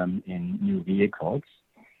share in new vehicles.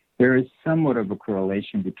 There is somewhat of a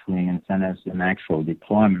correlation between incentives and actual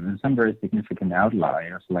deployment, and some very significant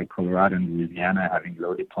outliers like Colorado and Louisiana having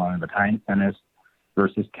low deployment but high incentives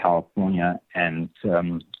versus California and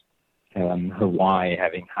Hawaii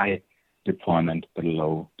having high deployment but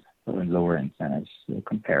lower incentives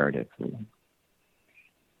comparatively.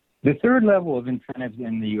 The third level of incentives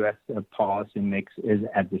in the U.S. policy mix is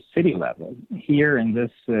at the city level. Here in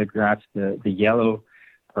this graph, the yellow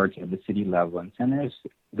parts of the city level incentives.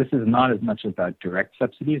 This is not as much about direct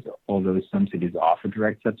subsidies, although some cities offer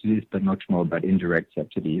direct subsidies, but much more about indirect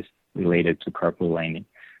subsidies related to carpool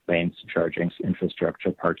lanes, charging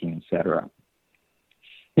infrastructure, parking, etc.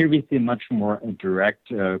 Here we see much more a direct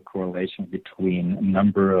correlation between a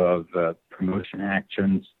number of promotion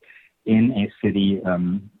actions in a city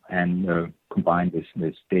and combined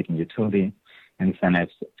with state and utility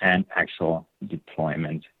incentives and actual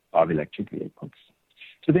deployment of electric vehicles.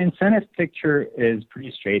 So the incentive picture is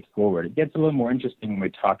pretty straightforward. It gets a little more interesting when we're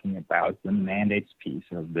talking about the mandates piece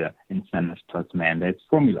of the incentives plus mandates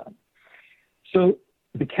formula. So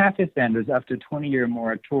the CAFE standards, after a 20-year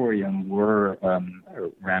moratorium, were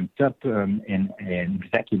ramped up in an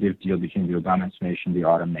executive deal between the Obama administration, the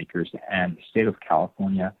automakers, and the state of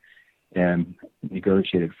California,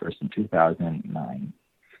 negotiated first in 2009.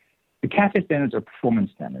 The CAFE standards are performance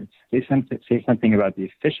standards. They say something about the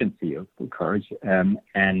efficiency of the cars,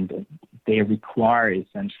 and they require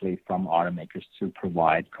essentially from automakers to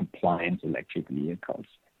provide compliant electric vehicles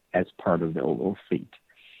as part of the overall fleet.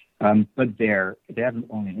 But they have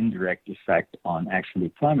only an indirect effect on actual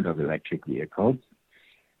deployment of electric vehicles.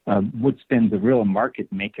 What's been the real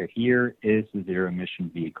market maker here is the zero-emission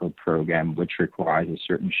vehicle program, which requires a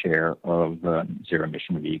certain share of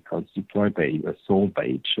zero-emission vehicles deployed by sold by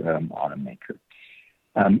each automaker.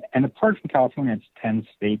 And apart from California, it's 10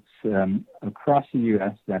 states across the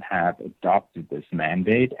U.S. that have adopted this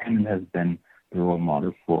mandate, and it has been the role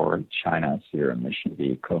model for China's zero-emission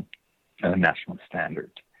vehicle national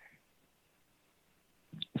standard.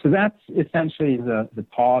 So that's essentially the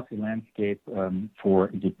policy landscape for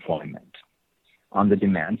deployment on the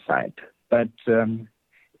demand side. But to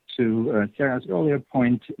Sarah's earlier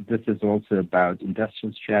point, this is also about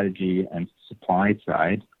industrial strategy and supply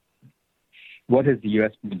side. What has the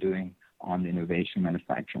U.S. been doing on the innovation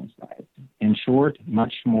manufacturing side? In short,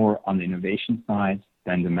 much more on the innovation side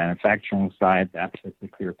than the manufacturing side. That's a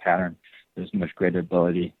clear pattern. There's much greater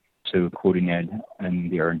ability to coordinate in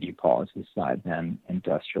the R&D policy side than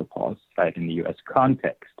industrial policy side in the U.S.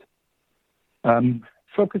 context.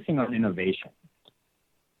 Focusing on innovation.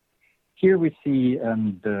 Here we see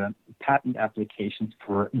the patent applications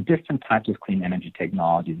for different types of clean energy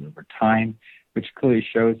technologies over time, which clearly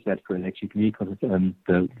shows that for electric vehicles,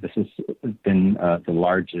 this has been the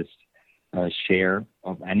largest share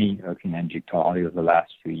of any clean energy technology over the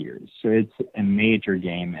last few years. So it's a major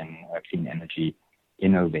game in clean energy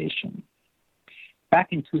innovation.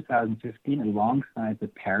 Back in 2015, alongside the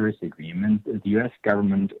Paris Agreement, the U.S.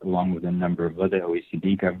 government, along with a number of other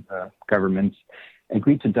OECD governments,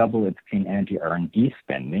 agreed to double its clean energy R&D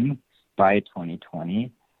spending by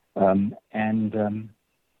 2020.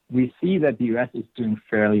 We see that the U.S. is doing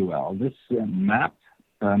fairly well. This map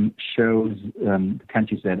shows the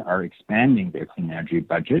countries that are expanding their clean energy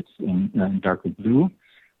budgets in darker blue,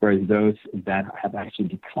 whereas those that have actually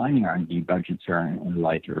declining R&D budgets are in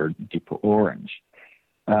lighter or deeper orange.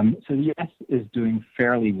 So the U.S. is doing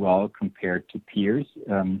fairly well compared to peers,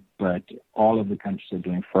 but all of the countries are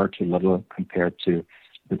doing far too little compared to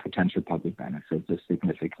the potential public benefits of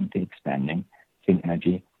significantly expanding clean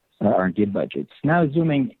energy R&D budgets. Now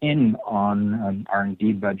zooming in on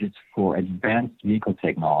R&D budgets for advanced vehicle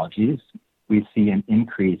technologies, we see an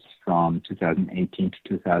increase from 2018 to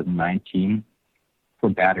 2019 for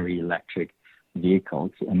battery electric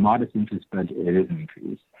vehicles. A modest increase, but it is an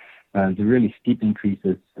increase. The really steep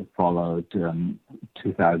increases followed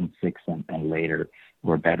 2006 and later,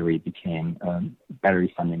 where battery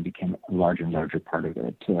funding became a larger and larger part of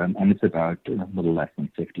it. And it's about a little less than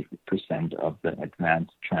 50% of the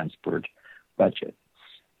advanced transport budget.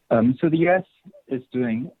 So the U.S. is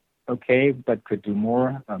doing okay, but could do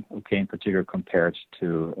more, okay in particular compared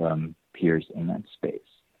to peers in that space.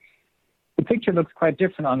 The picture looks quite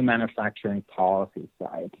different on the manufacturing policy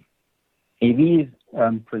side. EVs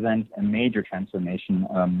present a major transformation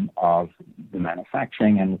of the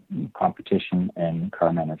manufacturing and competition in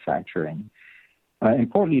car manufacturing.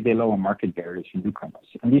 Importantly, they lower market barriers for newcomers.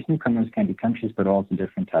 And these newcomers can be countries, but also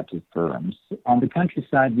different types of firms. On the country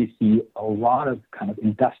side, we see a lot of kind of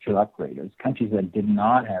industrial upgraders, countries that did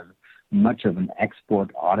not have much of an export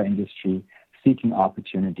auto industry seeking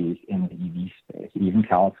opportunities in the EV space. Even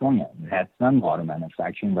California had some auto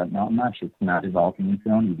manufacturing, but not much. It's not developing its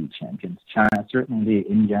own EV champions. China, certainly,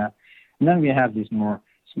 India. And then we have these more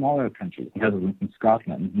smaller countries, Netherlands and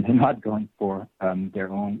Scotland. They're not going for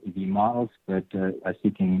their own EV models, but are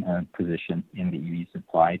seeking a position in the EV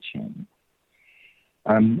supply chain.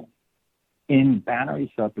 In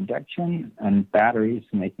battery cell production and batteries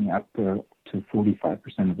making up to 45%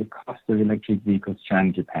 of the cost of electric vehicles,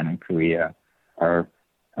 China, Japan, and Korea are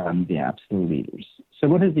the absolute leaders. So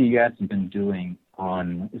what has the U.S. been doing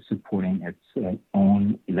on supporting its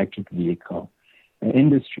own electric vehicle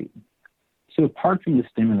industry? So apart from the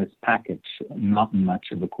stimulus package, not much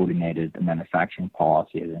of a coordinated manufacturing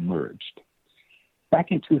policy has emerged.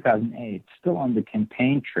 Back in 2008, still on the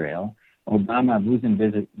campaign trail, Obama was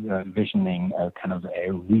envisioning kind of a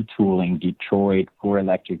retooling Detroit for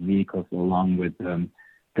electric vehicles along with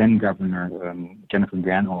then Governor Jennifer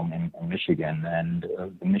Granholm in Michigan, and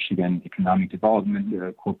the Michigan Economic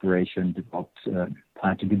Development Corporation developed a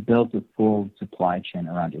plan to build a full supply chain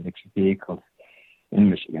around electric vehicles in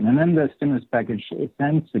Michigan. And then the stimulus package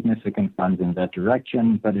sent significant funds in that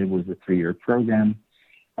direction, but it was a 3-year program,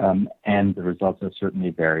 and the results are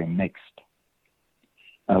certainly very mixed.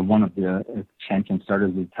 One of the champions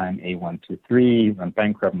started at the time, A123, went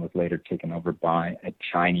bankrupt and was later taken over by a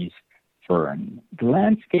Chinese firm. The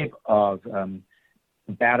landscape of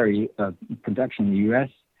battery production in the U.S.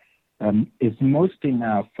 Is mostly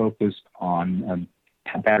now focused on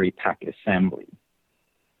battery pack assembly,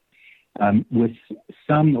 with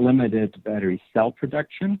some limited battery cell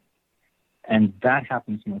production, and that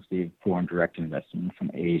happens mostly for direct investment from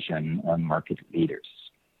Asian market leaders.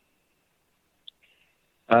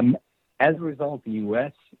 As a result, the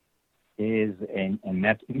U.S. is a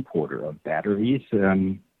net importer of batteries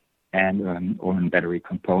or battery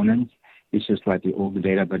components. It's just slightly older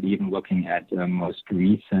data, but even looking at most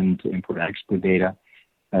recent import-export data,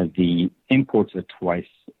 the imports are twice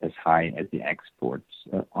as high as the exports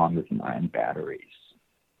on lithium-ion batteries.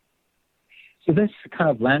 So this kind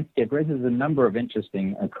of landscape raises a number of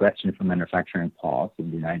interesting questions for manufacturing policy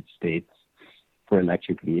in the United States for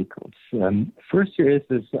electric vehicles. First, there is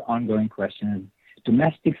this ongoing question: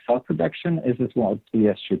 domestic cell production, is this what the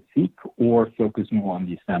U.S. should seek, or focus more on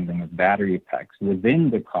the assembling of battery packs within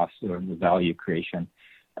the cost or the value creation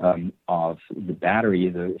of the battery?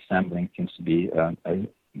 The assembling seems to be a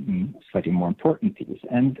slightly more important piece.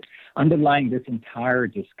 And underlying this entire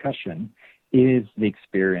discussion is the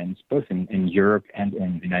experience both in Europe and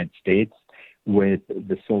in the United States with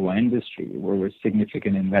the solar industry, where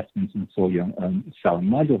significant investments in solar cell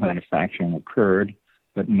and module manufacturing occurred,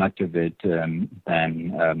 but much of it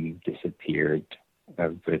then disappeared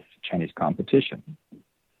with Chinese competition.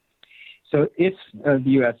 So if the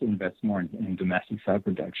U.S. invests more in domestic cell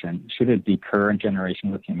production, should it be current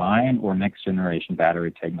generation lithium-ion or next generation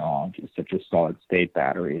battery technologies, such as solid-state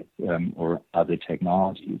batteries or other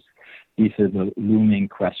technologies? These are the looming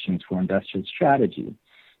questions for industrial strategy.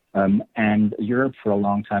 And Europe, for a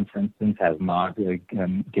long time, for instance, has not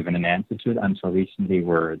given an answer to it until recently,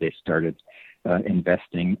 where they started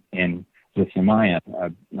investing in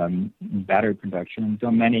lithium-ion battery production,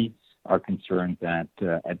 though many are concerned that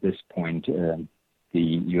at this point the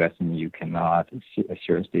U.S. and EU cannot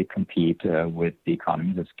seriously compete with the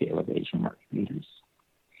economies of scale of Asian market leaders.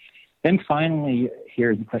 Then finally,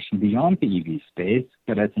 here's a question beyond the EV space,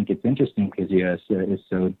 but I think it's interesting because the U.S. is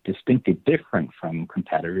so distinctly different from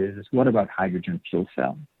competitors. What about hydrogen fuel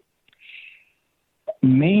cell?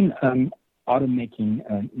 Main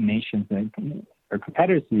automaking nations or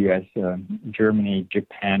competitors to the U.S., Germany,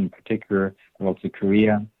 Japan in particular, but also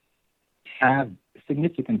Korea, have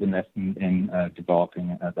significant investment in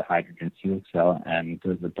developing the hydrogen fuel cell and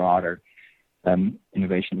the broader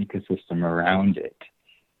innovation ecosystem around it.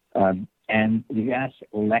 And the U.S.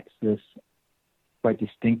 lacks this quite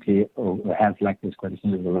distinctly, or has lacked this quite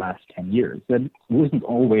distinctly over the last 10 years. That wasn't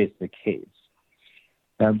always the case.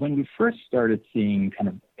 When we first started seeing kind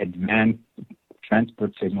of advanced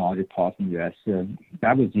transport technology policy in the U.S.,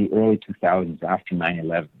 that was the early 2000s after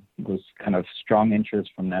 9/11. It was kind of strong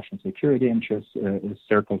interest from national security interests,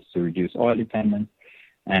 circles to reduce oil dependence,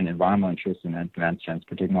 and environmental interest in advanced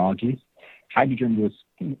transport technologies. Hydrogen was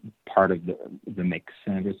part of the mix,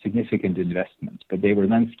 and there were significant investments, but they were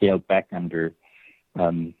then scaled back under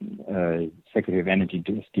Secretary of Energy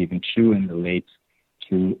Stephen Chu in the late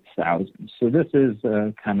 2000s. So this is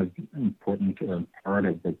kind of an important part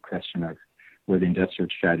of the question of where the industrial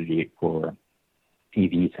strategy for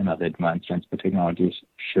EVs and other advanced transport technologies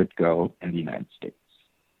should go in the United States.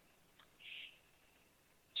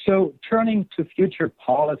 So turning to future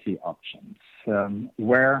policy options,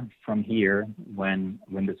 where from here when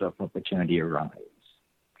windows of opportunity arise?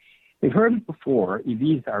 We've heard it before,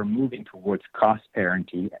 EVs are moving towards cost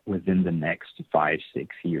parity within the next 5-6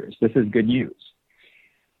 years. This is good news.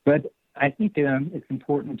 But I think it's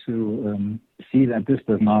important to see that this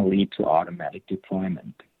does not lead to automatic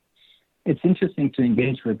deployment. It's interesting to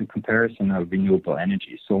engage with the comparison of renewable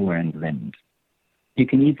energy, solar and wind. You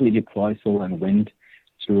can easily deploy solar and wind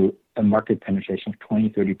to a market penetration of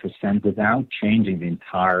 20-30% without changing the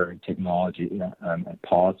entire technology and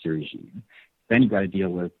policy regime. Then you've got to deal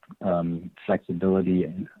with flexibility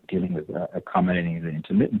and dealing with accommodating the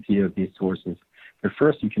intermittency of these sources. But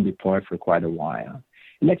first, you can deploy for quite a while.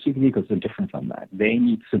 Electric vehicles are different from that. They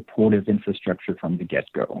need supportive infrastructure from the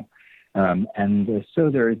get-go. And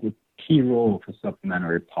so there is a key role for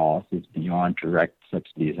supplementary policies beyond direct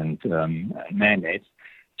subsidies and mandates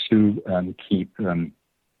to keep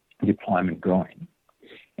deployment going.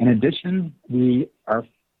 In addition, we are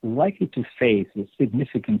likely to face a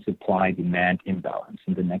significant supply-demand imbalance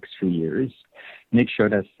in the next few years. Nick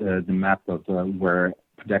showed us the map of where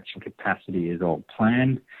production capacity is all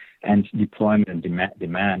planned and deployment and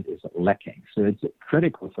demand is lacking. So it's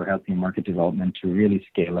critical for healthy market development to really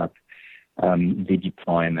scale up the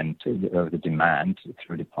deployment of the demand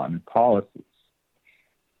through deployment policies.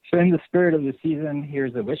 So in the spirit of the season,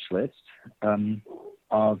 here's a wish list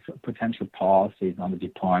of potential policies on the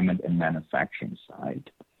deployment and manufacturing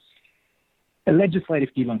side. A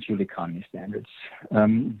legislative deal on fuel economy standards.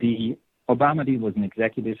 The Obama deal was an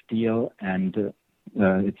executive deal, and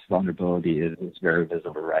its vulnerability is very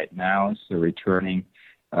visible right now. So returning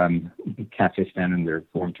CAFE standard and the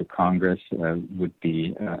reform to Congress would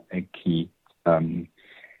be a key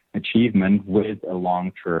achievement with a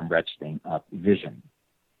long-term ratcheting up vision.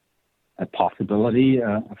 A possibility,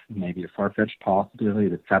 maybe a far-fetched possibility,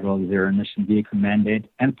 the federal zero-emission vehicle mandate,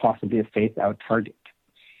 and possibly a phase-out target.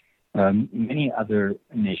 Many other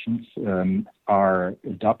nations are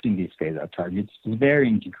adopting these phase-out targets to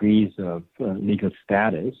varying degrees of legal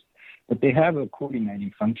status, but they have a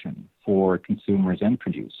coordinating function for consumers and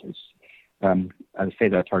producers.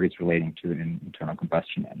 Phase-out targets relating to internal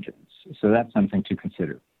combustion engines. So that's something to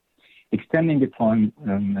consider. Extending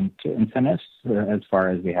deployment incentives as far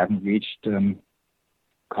as we haven't reached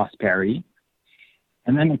cost parity.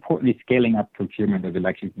 And then importantly, scaling up procurement of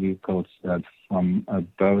electric vehicles from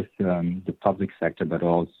both the public sector but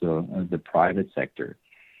also the private sector.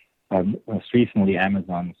 Most recently,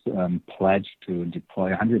 Amazon's pledge to deploy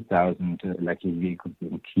 100,000 electric vehicles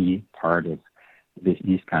is a key part of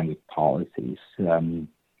these kinds of policies. And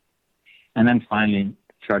then finally,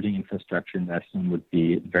 charging infrastructure investment would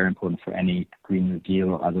be very important for any Green New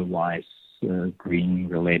Deal or otherwise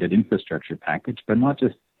green-related infrastructure package, but not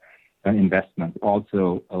just investment,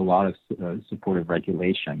 also a lot of supportive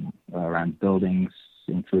regulation around buildings,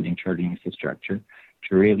 including charging infrastructure,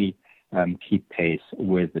 to really keep pace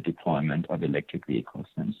with the deployment of electric vehicles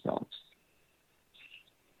themselves.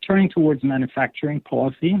 Turning towards manufacturing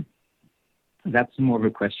policy, that's more of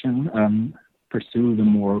a question. Pursue the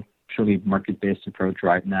more purely market-based approach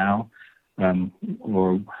right now,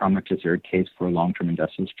 or how much is there a case for a long-term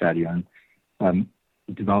industrial strategy on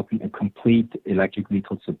developing a complete electric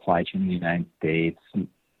vehicle supply chain in the United States,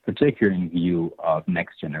 particularly in view of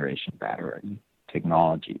next-generation battery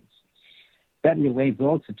technologies. That relates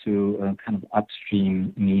also to kind of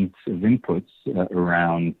upstream needs of inputs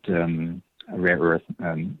around rare earth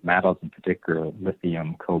metals, in particular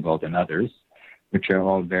lithium, cobalt, and others, which are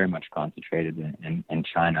all very much concentrated in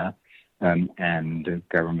China. And the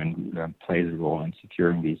government plays a role in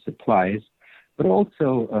securing these supplies, but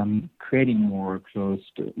also creating more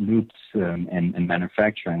closed loops in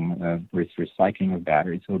manufacturing with recycling of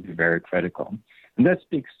batteries will be very critical. And that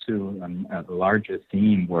speaks to a larger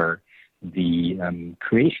theme where the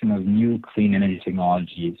creation of new clean energy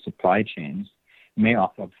technology supply chains may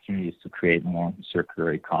offer opportunities to create more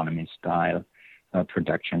circular economy style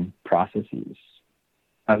production processes.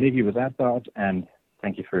 I'll leave you with that thought, and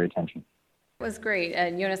thank you for your attention. It was great.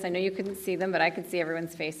 And Jonas, I know you couldn't see them, but I could see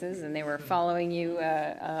everyone's faces, and they were following you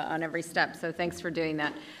on every step. So thanks for doing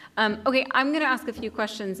that. Okay, I'm going to ask a few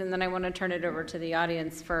questions, and then I want to turn it over to the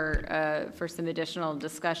audience for some additional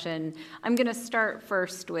discussion. I'm going to start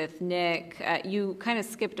first with Nick. You kind of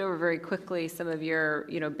skipped over very quickly some of your,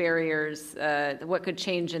 barriers, what could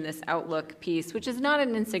change in this outlook piece, which is not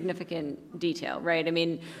an insignificant detail, right? I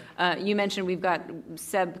mean, you mentioned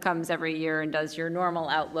SEB comes every year and does your normal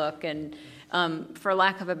outlook, and for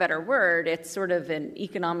lack of a better word, it's sort of an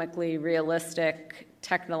economically realistic,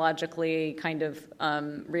 technologically kind of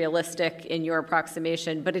realistic in your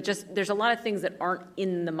approximation, but there's a lot of things that aren't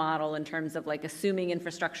in the model in terms of like assuming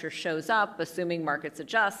infrastructure shows up, assuming markets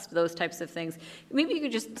adjust, those types of things. Maybe you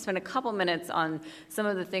could just spend a couple minutes on some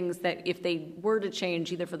of the things that if they were to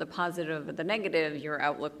change either for the positive or the negative, your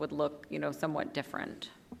outlook would look, somewhat different.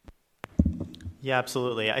 Yeah,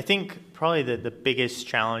 absolutely. I think probably the biggest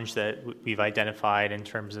challenge that we've identified in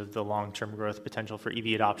terms of the long-term growth potential for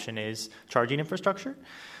EV adoption is charging infrastructure.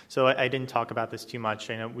 So I didn't talk about this too much.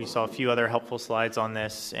 I know we saw a few other helpful slides on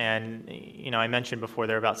this, and I mentioned before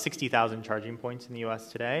there are about 60,000 charging points in the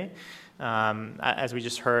U.S. today. As we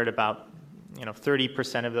just heard, about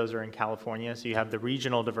 30% of those are in California, so you have the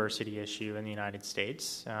regional diversity issue in the United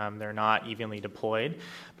States. They're not evenly deployed,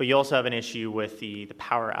 but you also have an issue with the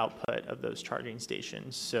power output of those charging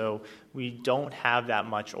stations. So we don't have that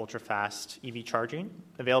much ultra-fast EV charging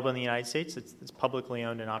available in the United States. It's publicly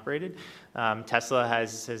owned and operated. Tesla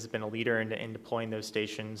has been a leader in deploying those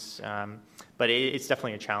stations, but it's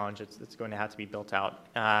definitely a challenge. It's going to have to be built out.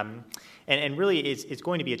 And really, it's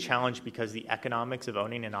going to be a challenge because the economics of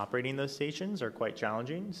owning and operating those stations are quite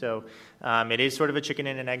challenging. So it is sort of a chicken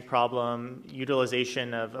and an egg problem.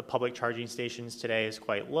 Utilization of public charging stations today is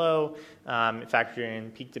quite low. Factoring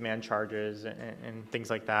in peak demand charges and things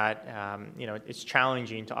like that, it's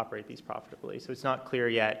challenging to operate these profitably. So it's not clear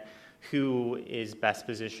yet who is best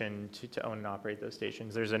positioned to own and operate those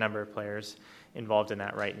stations. There's a number of players involved in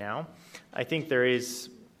that right now. I think there is,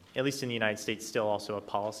 at least in the United States, still also a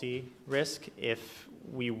policy risk. If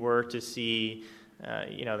we were to see,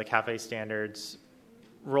 the CAFE standards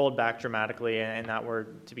rolled back dramatically, and that were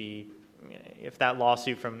to be, if that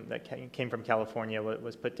lawsuit that came from California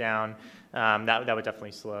was put down, that would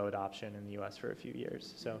definitely slow adoption in the U.S. for a few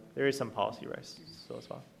years. So there is some policy risk still as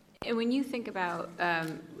well. And when you think about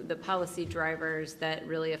the policy drivers that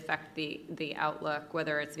really affect the outlook,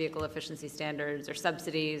 whether it's vehicle efficiency standards or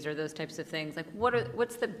subsidies or those types of things, like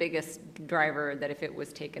what's the biggest driver that if it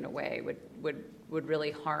was taken away would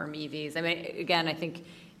really harm EVs? I mean, again, I think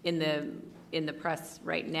in the press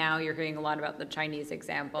right now, you're hearing a lot about the Chinese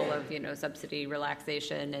example of subsidy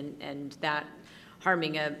relaxation and that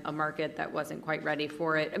harming a market that wasn't quite ready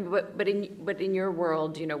for it. But in your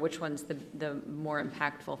world, which one's the more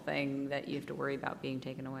impactful thing that you have to worry about being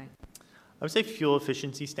taken away? I would say fuel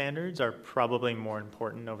efficiency standards are probably more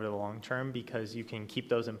important over the long term because you can keep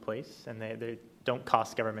those in place and they don't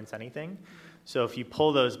cost governments anything. So if you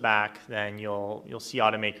pull those back, then you'll see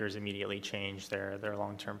automakers immediately change their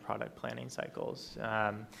long-term product planning cycles.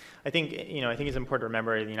 I think it's important to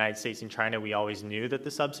remember in the United States and China, we always knew that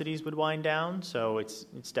the subsidies would wind down. So it's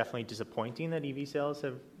definitely disappointing that EV sales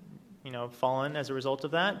have fallen as a result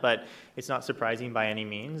of that, but it's not surprising by any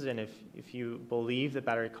means. And if you believe that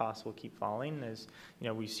battery costs will keep falling, as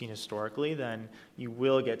we've seen historically, then you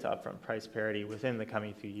will get to upfront price parity within the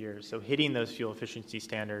coming few years. So hitting those fuel efficiency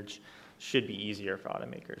standards should be easier for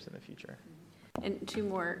automakers in the future. And two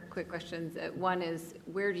more quick questions. One is,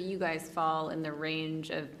 where do you guys fall in the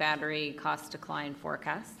range of battery cost decline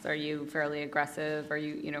forecasts? Are you fairly aggressive? Are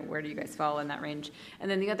you, where do you guys fall in that range?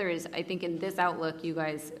 And then the other is, I think in this outlook, you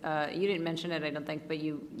guys, you didn't mention it, I don't think, but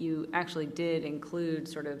you actually did include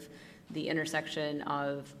sort of the intersection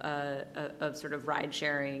of sort of ride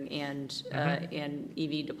sharing and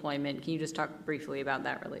EV deployment. Can you just talk briefly about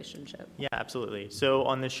that relationship? Yeah, absolutely. So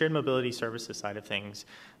on the shared mobility services side of things,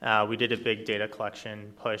 we did a big data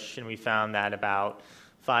collection push, and we found that about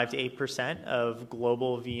 5 to 8% of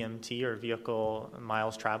global VMT, or vehicle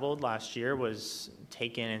miles traveled, last year was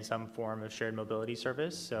taken in some form of shared mobility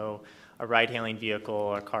service. So a ride-hailing vehicle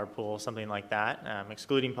or carpool, something like that,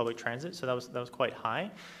 excluding public transit. So that was quite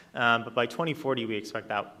high. But by 2040, we expect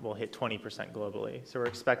that will hit 20% globally. So we're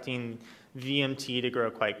expecting VMT to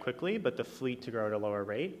grow quite quickly, but the fleet to grow at a lower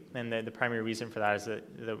rate. And the primary reason for that is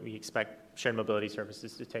that we expect shared mobility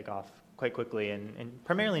services to take off quite quickly, and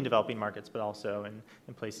primarily in developing markets, but also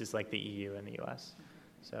in places like the EU and the US.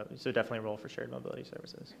 So definitely a role for shared mobility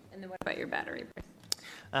services. And then what about your battery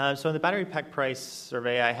price? So in the battery pack price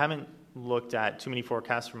survey, I haven't looked at too many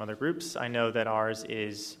forecasts from other groups. I know that ours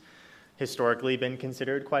is historically been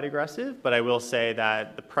considered quite aggressive, but I will say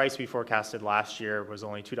that the price we forecasted last year was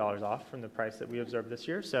only $2 off from the price that we observed this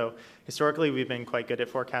year. So historically, we've been quite good at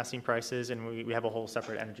forecasting prices, and we have a whole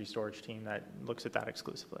separate energy storage team that looks at that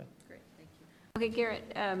exclusively. Great, thank you. Okay,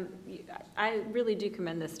 Garrett, I really do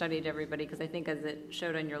commend this study to everybody, because I think, as it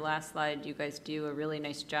showed on your last slide, you guys do a really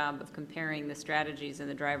nice job of comparing the strategies and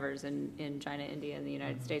the drivers in China, India, and the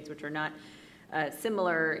United States, which are not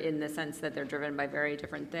similar in the sense that they're driven by very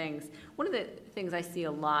different things. One of the things I see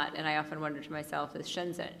a lot, and I often wonder to myself, is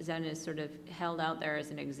Shenzhen is sort of held out there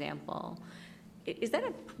as an example. Is that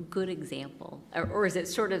a good example? Or is it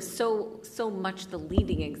sort of so much the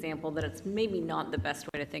leading example that it's maybe not the best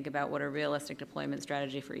way to think about what a realistic deployment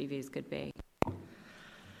strategy for EVs could be?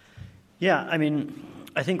 Yeah, I mean,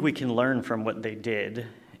 I think we can learn from what they did.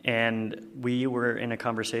 And we were in a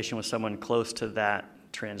conversation with someone close to that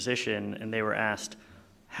transition, and they were asked,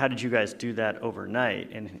 how did you guys do that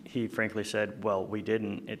overnight? And he frankly said, well, we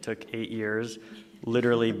didn't. It took 8 years.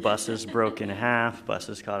 Literally, buses broke in half,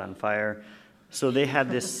 buses caught on fire. So they had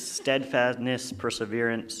this steadfastness,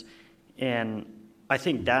 perseverance, and I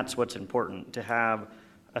think that's what's important, to have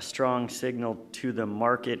a strong signal to the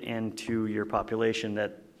market and to your population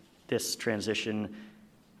that this transition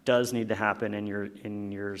does need to happen,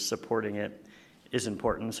 and you're supporting it is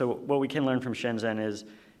important. So what we can learn from Shenzhen is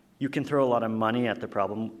you can throw a lot of money at the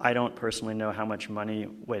problem. I don't personally know how much money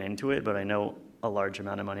went into it, but I know a large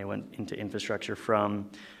amount of money went into infrastructure from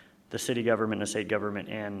the city government, the state government,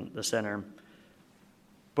 and the center.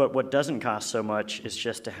 But what doesn't cost so much is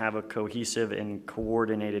just to have a cohesive and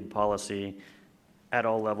coordinated policy at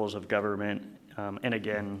all levels of government. And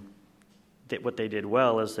again, what they did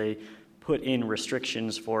well is they put in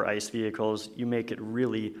restrictions for ICE vehicles. You make it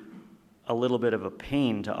really a little bit of a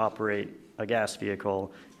pain to operate a gas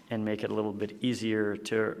vehicle and make it a little bit easier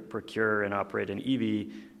to procure and operate an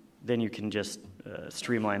EV, then you can just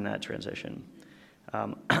streamline that transition.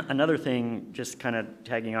 Another thing, just kind of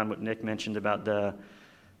tagging on what Nick mentioned about the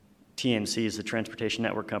TNCs, the transportation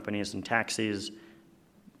network companies, and taxis,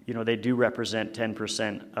 they do represent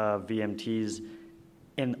 10% of VMTs,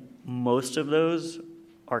 and most of those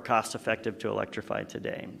are cost effective to electrify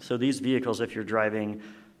today. So these vehicles, if you're driving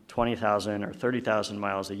 20,000 or 30,000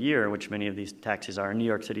 miles a year, which many of these taxis are. New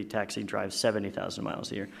York City taxi drives 70,000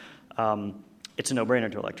 miles a year. It's a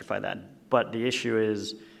no-brainer to electrify that. But the issue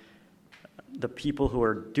is the people who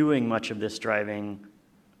are doing much of this driving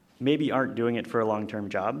maybe aren't doing it for a long-term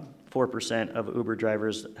job. 4% of Uber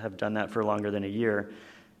drivers have done that for longer than a year,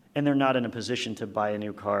 and they're not in a position to buy a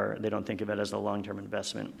new car. They don't think of it as a long-term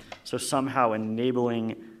investment. So somehow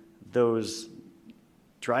enabling those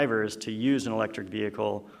drivers to use an electric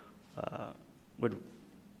vehicle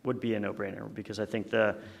would be a no-brainer, because I think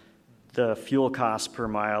the fuel cost per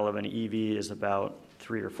mile of an EV is about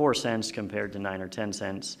 3 or 4 cents compared to 9 or 10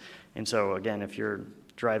 cents. And so again, if you're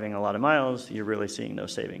driving a lot of miles, you're really seeing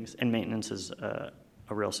those savings. And maintenance is a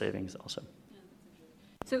real savings also.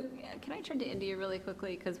 So can I turn to India really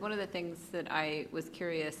quickly? Because one of the things that I was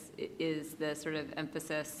curious is the sort of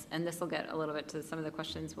emphasis, and this will get a little bit to some of the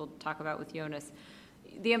questions we'll talk about with Jonas.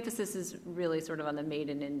 The emphasis is really sort of on the made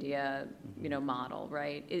in India, model,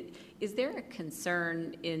 right? Is there a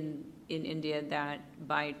concern in India that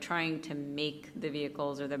by trying to make the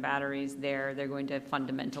vehicles or the batteries there, they're going to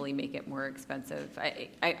fundamentally make it more expensive?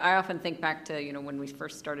 I often think back to, when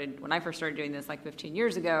I first started doing this like 15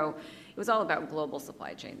 years ago, it was all about global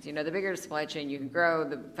supply chains. The bigger the supply chain you can grow,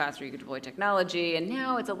 the faster you can deploy technology. And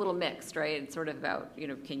now it's a little mixed, right? It's sort of about,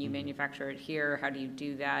 can you manufacture it here? How do you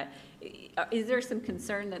do that? Is there some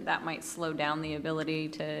concern that might slow down the ability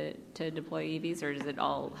to deploy EVs, or is it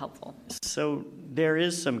all helpful? So there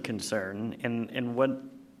is some concern, and what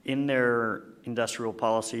in their industrial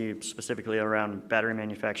policy, specifically around battery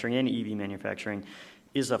manufacturing and EV manufacturing,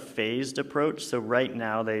 is a phased approach. So right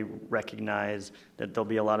now they recognize that there'll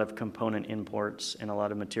be a lot of component imports and a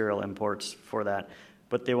lot of material imports for that,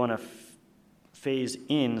 but they want to phase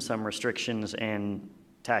in some restrictions and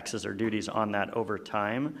taxes or duties on that over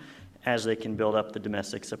time as they can build up the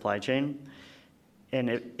domestic supply chain.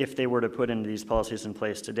 And if they were to put in these policies in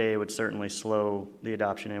place today, it would certainly slow the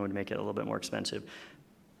adoption and would make it a little bit more expensive.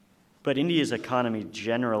 But India's economy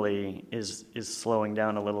generally is slowing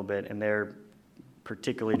down a little bit, and they're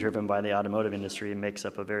particularly driven by the automotive industry and makes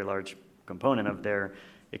up a very large component of their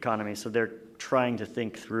economy. So they're trying to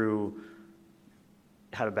think through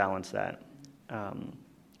how to balance that.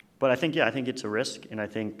 But I think it's a risk, and I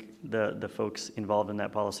think the folks involved in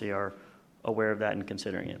that policy are aware of that and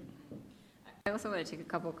considering it. I also want to take a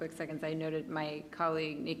couple quick seconds. I noted my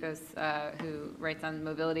colleague Nikos, who writes on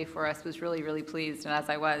mobility for us, was really, really pleased, and as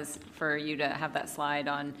I was, for you to have that slide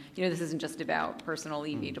on, this isn't just about personal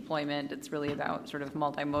EV deployment, it's really about sort of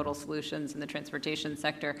multimodal solutions in the transportation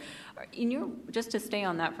sector. Just to stay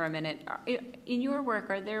on that for a minute, in your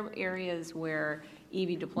work, are there areas where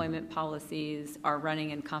EV deployment policies are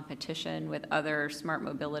running in competition with other smart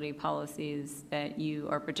mobility policies that you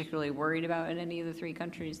are particularly worried about in any of the three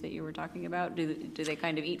countries that you were talking about? Do they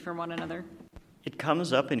kind of eat from one another? It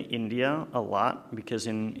comes up in India a lot because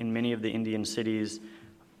in many of the Indian cities,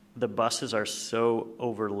 the buses are so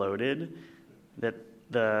overloaded that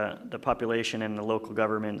the population and the local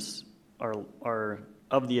governments are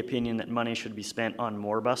of the opinion that money should be spent on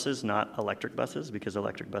more buses, not electric buses, because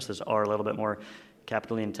electric buses are a little bit more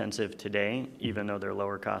capitally intensive today, even though they're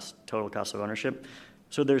lower cost, total cost of ownership.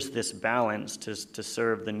 So there's this balance to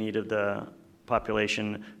serve the need of the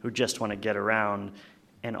population who just want to get around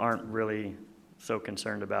and aren't really so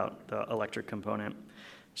concerned about the electric component.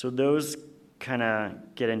 So those kind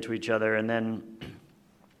of get into each other. And then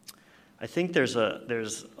I think there's a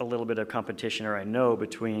little bit of competition, or I know,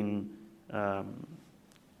 between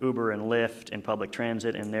Uber and Lyft and public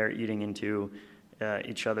transit, and they're eating into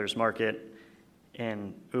each other's market.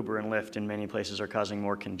 And Uber and Lyft in many places are causing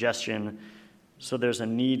more congestion. So there's a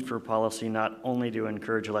need for policy not only to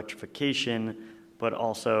encourage electrification, but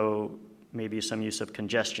also maybe some use of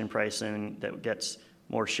congestion pricing that gets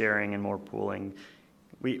more sharing and more pooling.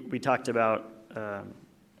 We talked about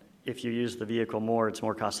if you use the vehicle more, it's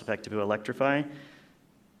more cost effective to electrify.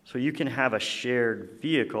 So you can have a shared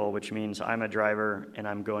vehicle, which means I'm a driver and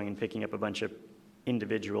I'm going and picking up a bunch of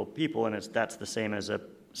individual people, and that's the same as a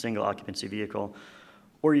single occupancy vehicle.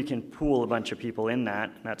 Or you can pool a bunch of people in that,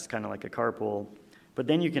 and that's kind of like a carpool. But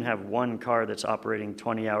then you can have one car that's operating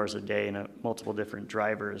 20 hours a day and multiple different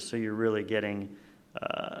drivers, so you're really getting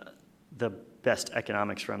the best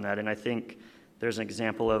economics from that. And I think there's an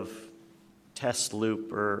example of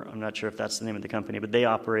Tesloop, or I'm not sure if that's the name of the company, but they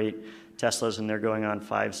operate Teslas and they're going on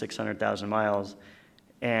 500,000-600,000 miles.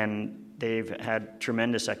 And they've had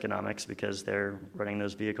tremendous economics because they're running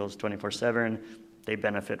those vehicles 24/7. They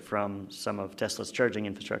benefit from some of Tesla's charging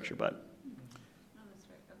infrastructure, but. Oh, that's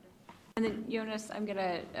right. Okay. And then, Jonas, I'm going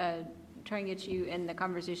to try and get you in the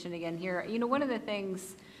conversation again here. One of the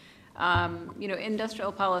things,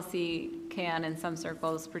 industrial policy can, in some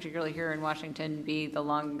circles, particularly here in Washington, be the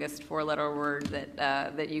longest four-letter word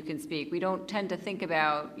that you can speak. We don't tend to think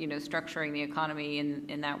about, structuring the economy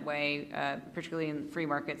in that way, particularly in free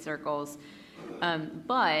market circles.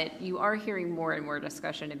 But you are hearing more and more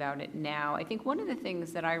discussion about it now. I think one of the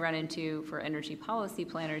things that I run into for energy policy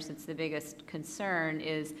planners, it's the biggest concern,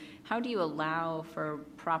 is how do you allow for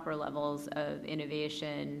proper levels of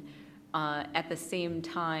innovation at the same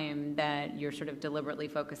time that you're sort of deliberately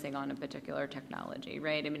focusing on a particular technology,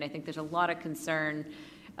 right? I mean, I think there's a lot of concern,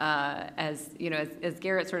 as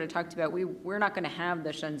Garrett sort of talked about, we're not going to have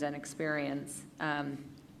the Shenzhen experience.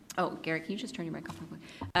 Garrett, can you just turn your mic off?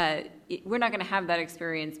 We're not going to have that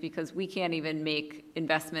experience because we can't even make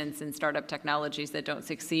investments in startup technologies that don't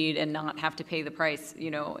succeed and not have to pay the price,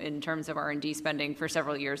 in terms of R&D spending for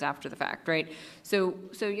several years after the fact, right? So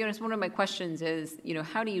Jonas, one of my questions is,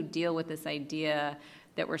 how do you deal with this idea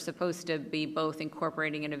that we're supposed to be both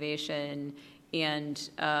incorporating innovation and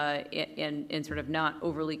sort of not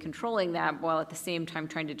overly controlling that, while at the same time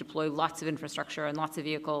trying to deploy lots of infrastructure and lots of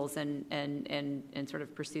vehicles and sort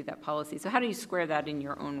of pursue that policy? So how do you square that in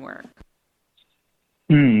your own work?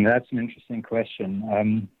 That's an interesting question.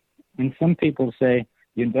 And some people say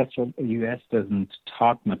the U.S. doesn't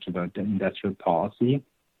talk much about the industrial policy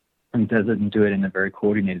and doesn't do it in a very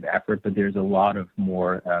coordinated effort, but there's a lot of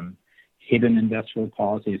more hidden industrial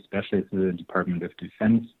policy, especially through the Department of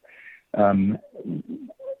Defense. And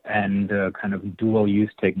kind of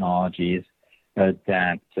dual-use technologies that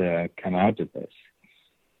come out of this.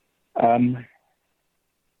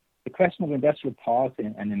 The question of industrial policy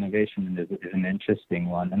and innovation is an interesting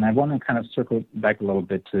one, and I want to kind of circle back a little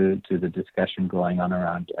bit to the discussion going on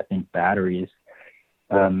around, I think, batteries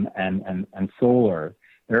and solar.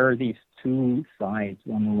 there are these two sides.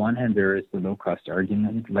 On the one hand, there is the low-cost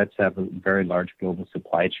argument. Let's have a very large global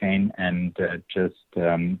supply chain and just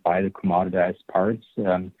buy the commoditized parts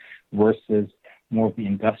versus more of the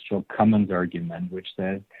industrial commons argument, which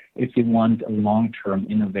says if you want a long-term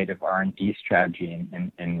innovative R&D strategy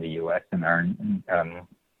in the U.S. and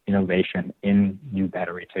innovation in new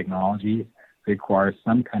battery technologies requires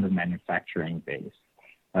some kind of manufacturing base.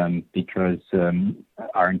 Because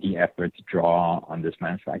R&D efforts draw on this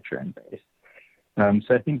manufacturing base.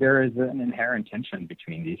 So I think there is an inherent tension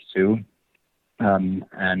between these two.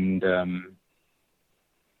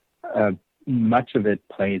 Much of it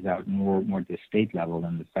plays out more at the state level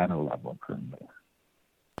than the federal level currently.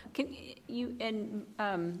 Can you, and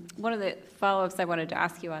one of the follow-ups I wanted to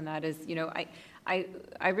ask you on that is,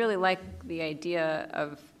 I really like the idea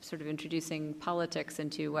of sort of introducing politics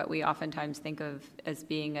into what we oftentimes think of as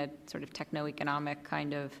being a sort of techno-economic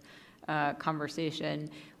kind of conversation.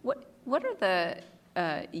 What are the,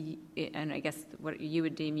 and I guess what you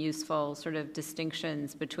would deem useful sort of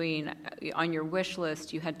distinctions between, on your wish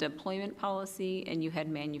list, you had deployment policy and you had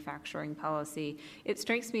manufacturing policy. It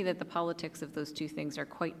strikes me that the politics of those two things are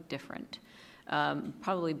quite different.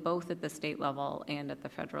 Probably both at the state level and at the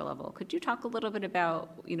federal level. Could you talk a little bit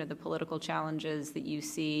about, the political challenges that you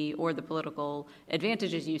see or the political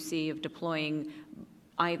advantages you see of deploying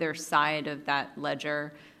either side of that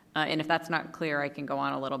ledger? And if that's not clear, I can go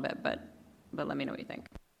on a little bit, but let me know what you think.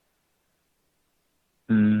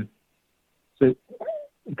 So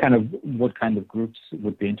what kind of groups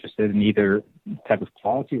would be interested in either type of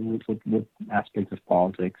policy or what aspects of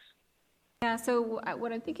politics? Yeah. So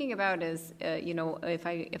what I'm thinking about is, if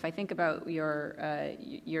I think about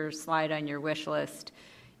your slide on your wish list,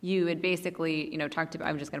 you had basically, talked about.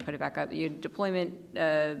 I'm just going to put it back up. You had deployment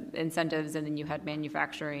incentives, and then you had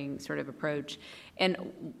manufacturing sort of approach. And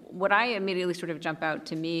what I immediately sort of jump out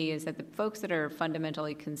to me is that the folks that are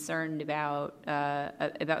fundamentally concerned about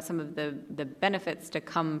some of the benefits to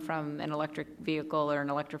come from an electric vehicle or an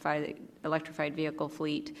electrified vehicle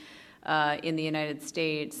fleet. In the United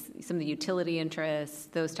States, some of the utility interests,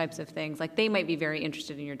 those types of things, like they might be very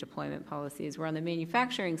interested in your deployment policies. Where on the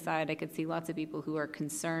manufacturing side, I could see lots of people who are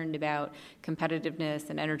concerned about competitiveness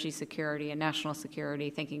and energy security and national security,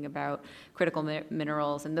 thinking about critical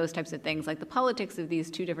minerals and those types of things. Like the politics of these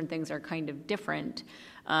two different things are kind of different.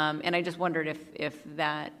 And I just wondered if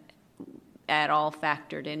that at all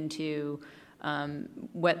factored into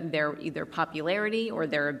what their either popularity or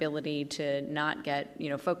their ability to not get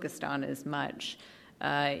focused on as much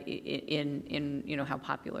in how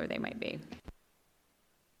popular they might be.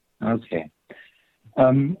 Okay,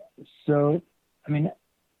 so I mean,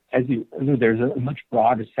 there's a much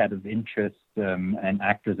broader set of interests and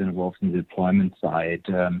actors involved in the deployment side.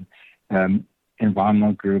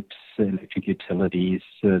 Environmental groups, electric utilities,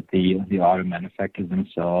 the auto manufacturers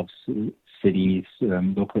themselves, cities,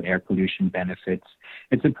 local air pollution benefits.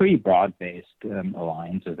 It's a pretty broad-based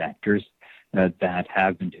alliance of actors that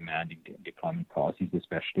have been demanding deployment policies,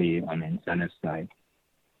 especially on the incentive side.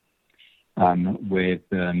 It's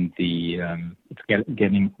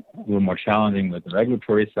getting a little more challenging with the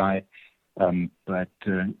regulatory side, but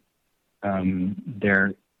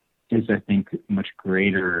there is, I think, much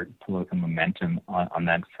greater political momentum on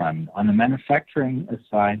that front. On the manufacturing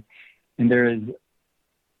side, and there is,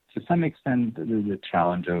 to some extent, the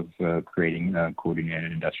challenge of creating a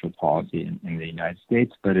coordinated industrial policy in the United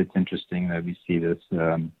States, but it's interesting that we see this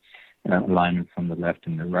alignment from the left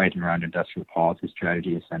and the right around industrial policy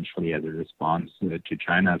strategy, essentially as a response to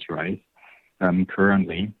China's rise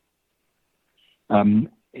currently.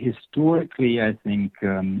 Historically, I think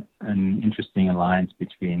an interesting alliance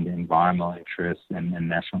between the environmental interests and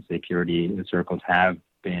national security circles have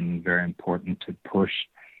been very important to push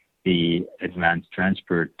the advanced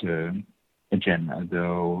transport agenda,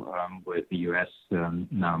 though with the U.S.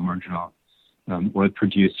 now marginal oil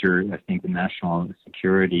producer, I think the national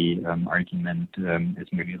security argument is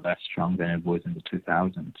maybe less strong than it was in the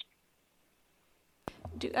 2000s.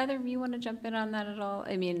 Do either of you want to jump in on that at all?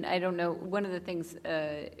 I mean, I don't know. One of the things,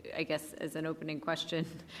 I guess, as an opening question,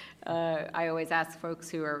 I always ask folks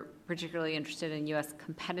who are particularly interested in U.S.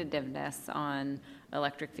 competitiveness on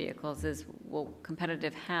electric vehicles is, well,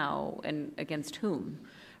 competitive how and against whom,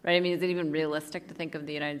 right? I mean, is it even realistic to think of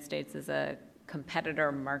the United States as a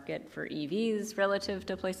competitor market for EVs relative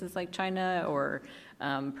to places like China or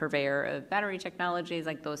purveyor of battery technologies,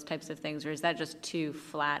 like those types of things? Or is that just too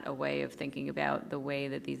flat a way of thinking about the way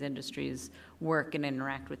that these industries work and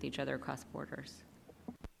interact with each other across borders?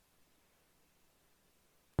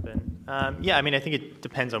 Yeah, I mean, I think it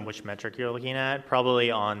depends on which metric you're looking at.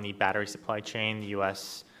 Probably on the battery supply chain, the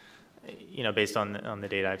U.S. based on the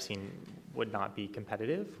data I've seen, would not be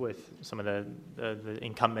competitive with some of the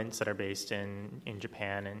incumbents that are based in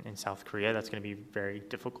Japan and in South Korea. That's going to be very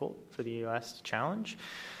difficult for the U.S. to challenge.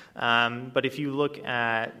 But if you look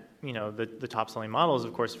at the top selling models,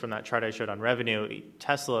 of course, from that chart I showed on revenue,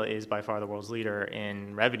 Tesla is by far the world's leader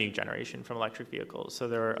in revenue generation from electric vehicles. So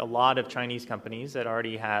there are a lot of Chinese companies that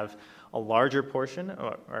already have a larger portion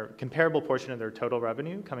or comparable portion of their total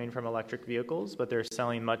revenue coming from electric vehicles, but they're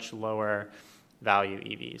selling much lower value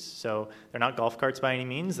EVs. So they're not golf carts by any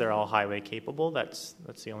means. They're all highway capable. That's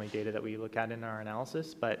the only data that we look at in our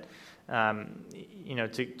analysis. But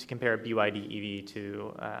to compare a BYD EV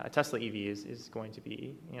to a Tesla EV is going to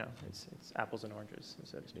be, it's apples and oranges,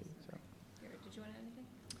 so to speak. So. Did you want to add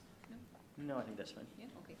anything? No, I think that's fine. Yeah,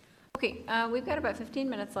 okay. Okay, we've got about 15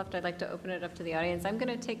 minutes left. I'd like to open it up to the audience. I'm going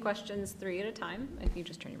to take questions 3 at a time. If you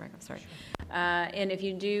just turn your mic off, sorry. Sure. And if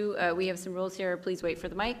you do, we have some rules here. Please wait for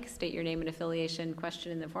the mic, state your name and affiliation,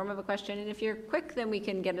 question in the form of a question. And if you're quick, then we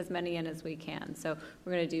can get as many in as we can. So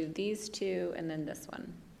we're going to do these 2 and then this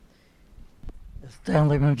one.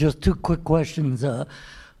 Stanley, just 2 quick questions. Do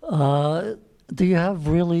you have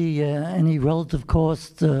really any relative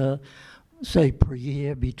cost, say, per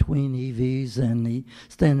year between EVs and the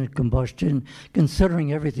standard combustion,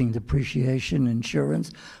 considering everything, depreciation,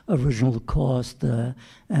 insurance, original cost, and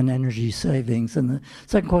energy savings? And the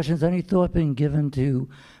second question is, any thought being given to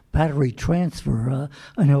battery transfer?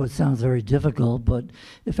 I know it sounds very difficult, but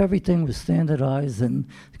if everything was standardized and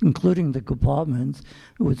including the compartments,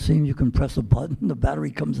 it would seem you can press a button, the battery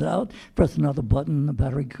comes out, press another button, the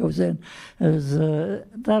battery goes in. Is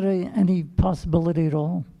that any possibility at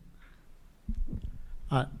all?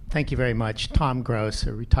 Thank you very much. Tom Gross,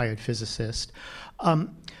 a retired physicist.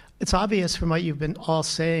 It's obvious from what you've been all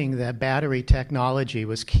saying that battery technology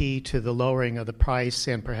was key to the lowering of the price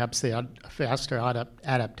and perhaps the faster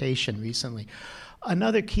adaptation recently.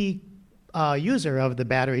 Another key user of the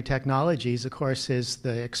battery technologies, of course, is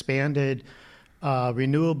the expanded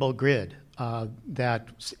renewable grid that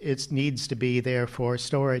it needs to be there for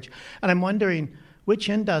storage. And I'm wondering, which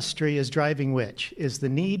industry is driving which? Is the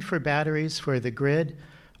need for batteries for the grid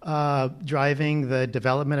driving the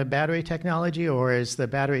development of battery technology, or is the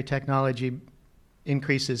battery technology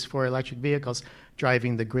increases for electric vehicles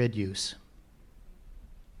driving the grid use?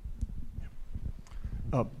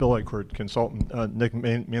 Bill Eichert, consultant. Nick,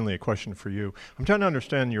 mainly a question for you. I'm trying to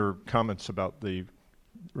understand your comments about the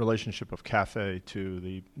relationship of CAFE to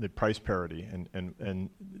the price parity and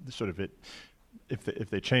sort of it. If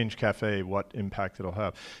they change CAFE, what impact it'll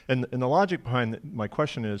have. And the logic behind my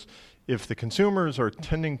question is, if the consumers are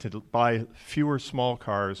tending to buy fewer small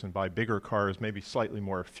cars and buy bigger cars, maybe slightly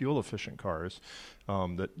more fuel-efficient cars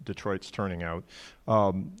that Detroit's turning out,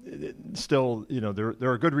 still,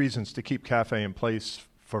 there are good reasons to keep CAFE in place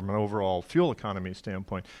from an overall fuel economy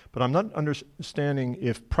standpoint. But I'm not understanding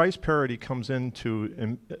if price parity comes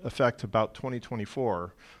into effect about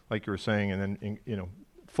 2024, like you were saying, and then,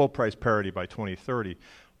 full price parity by 2030.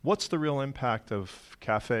 What's the real impact of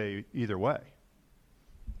CAFE either way?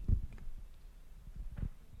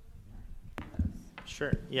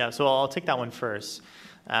 Sure. Yeah, so I'll take that one first.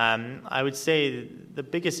 I would say the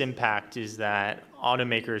biggest impact is that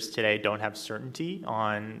automakers today don't have certainty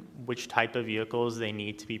on which type of vehicles they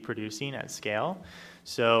need to be producing at scale.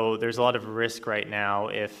 So there's a lot of risk right now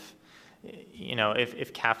if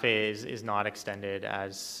CAFE is not extended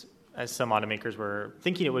as some automakers were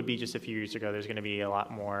thinking it would be just a few years ago. There's going to be a lot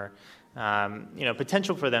more,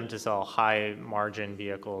 potential for them to sell high margin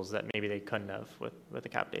vehicles that maybe they couldn't have with the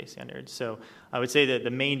CAFE standards. So I would say that the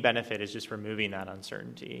main benefit is just removing that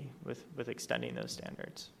uncertainty with extending those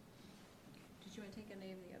standards. Did you want to take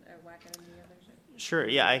any of the other, whack at any others? Sure.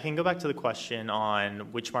 Yeah, I can go back to the question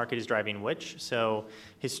on which market is driving which. So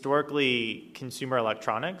historically, consumer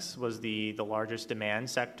electronics was the largest demand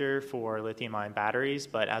sector for lithium-ion batteries,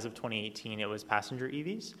 but as of 2018, it was passenger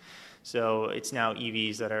EVs. So it's now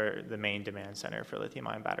EVs that are the main demand center for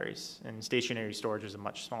lithium-ion batteries, and stationary storage is a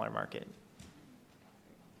much smaller market.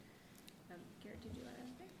 Garrett, did you want to add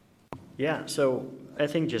anything? Yeah, so I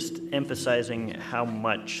think just emphasizing how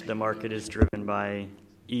much the market is driven by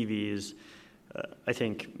EVs. I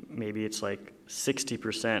think maybe it's like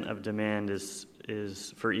 60% of demand is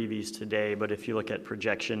for EVs today, but if you look at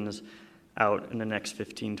projections out in the next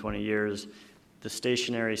 15, 20 years, the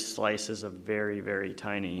stationary slices are very, very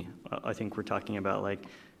tiny. I think we're talking about like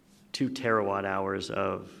 2 terawatt hours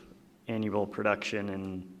of annual production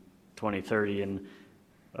in 2030, and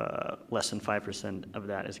less than 5% of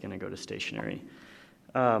that is going to go to stationary.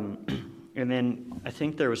 And then I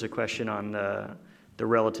think there was a question on the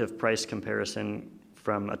relative price comparison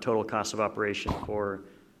from a total cost of operation for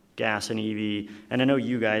gas and EV. And I know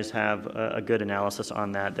you guys have a good analysis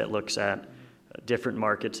on that looks at different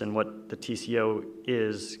markets and what the TCO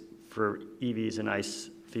is for EVs and ICE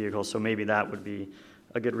vehicles. So maybe that would be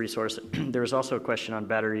a good resource. There was also a question on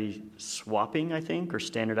battery swapping, I think, or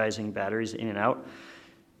standardizing batteries in and out.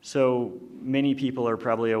 So many people are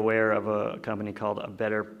probably aware of a company called A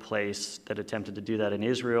Better Place that attempted to do that in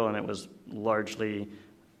Israel, and it was largely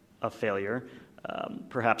a failure.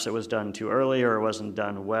 Perhaps it was done too early or it wasn't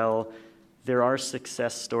done well. There are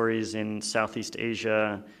success stories in Southeast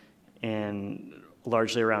Asia and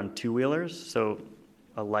largely around two-wheelers, so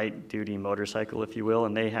a light-duty motorcycle, if you will,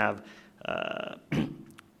 and they have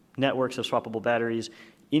networks of swappable batteries.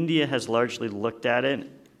 India has largely looked at it,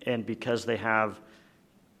 and because they have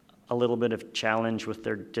a little bit of challenge with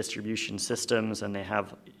their distribution systems and they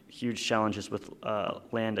have huge challenges with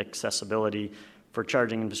land accessibility for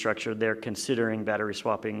charging infrastructure, they're considering battery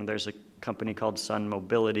swapping. There's a company called Sun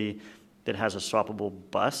Mobility that has a swappable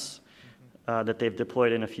bus that they've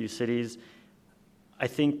deployed in a few cities. I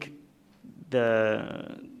think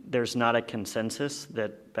there's not a consensus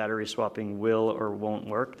that battery swapping will or won't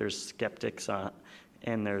work. There's skeptics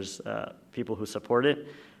and there's people who support it.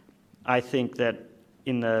 I think that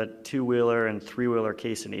in the two-wheeler and three-wheeler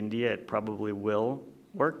case in India, it probably will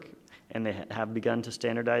work, and they have begun to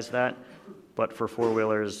standardize that. But for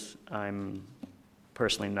four-wheelers, I'm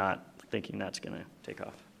personally not thinking that's going to take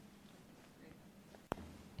off.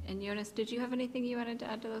 And Jonas, did you have anything you wanted to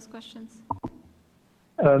add to those questions?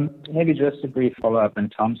 Maybe just a brief follow-up on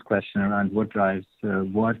Tom's question around what drives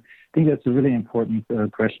what. I think that's a really important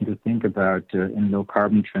question to think about in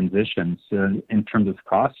low-carbon transitions. In terms of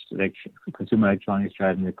cost, like consumer electronics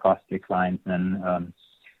driving the cost declines and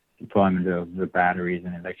deployment of the batteries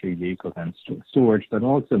and electric vehicles and storage, but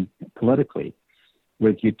also politically,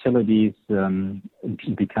 with utilities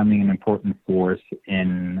becoming an important force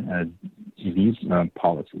in these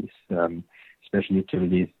policies, especially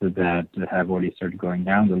utilities that have already started going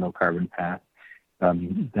down the low-carbon path,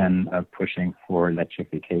 then pushing for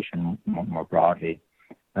electrification more broadly.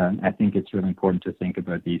 I think it's really important to think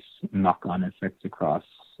about these knock-on effects across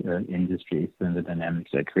industries and the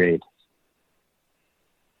dynamics they create.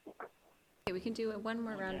 Okay, we can do one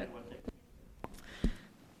more round of...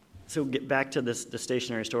 So get back to the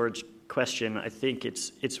stationary storage question. I think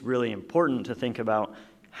it's really important to think about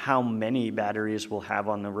how many batteries we'll have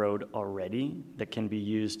on the road already that can be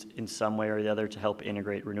used in some way or the other to help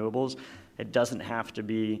integrate renewables. It doesn't have to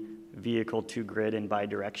be vehicle to grid and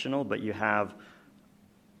bidirectional, but you have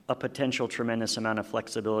a potential tremendous amount of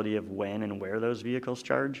flexibility of when and where those vehicles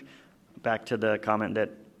charge. Back to the comment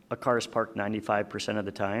that a car is parked 95% of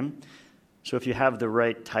the time. So if you have the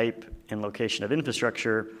right type and location of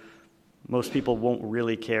infrastructure, most people won't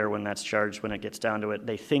really care when that's charged when it gets down to it.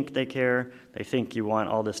 They think they care. They think you want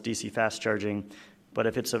all this DC fast charging. But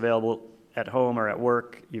if it's available at home or at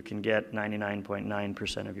work, you can get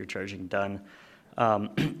 99.9% of your charging done.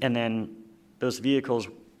 And then those vehicles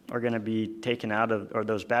are going to be taken out of, or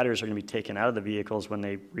those batteries are going to be taken out of the vehicles when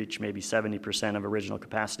they reach maybe 70% of original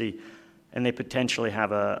capacity. And they potentially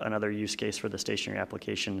have another use case for the stationary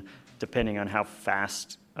application, depending on how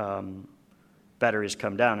fast batteries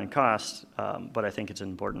come down in cost, but I think it's an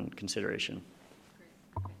important consideration.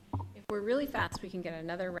 If we're really fast, we can get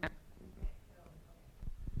another round.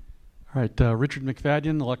 All right, Richard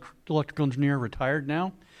McFadden, electrical engineer, retired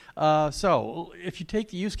now. So if you take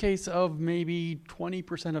the use case of maybe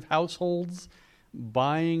 20% of households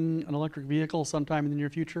buying an electric vehicle sometime in the near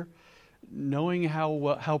future, knowing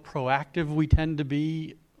how proactive we tend to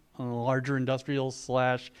be on a larger industrial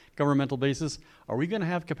 / governmental basis, are we going to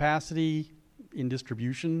have capacity in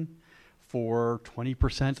distribution for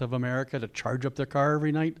 20% of America to charge up their car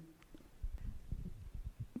every night?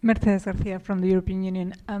 Mercedes Garcia from the European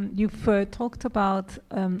Union. You've talked about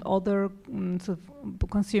other sort of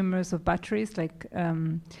consumers of batteries, like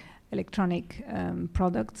electronic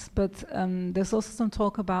products, but there's also some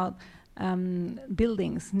talk about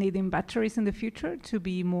buildings needing batteries in the future to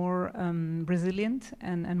be more resilient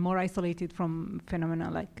and more isolated from phenomena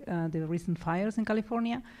like the recent fires in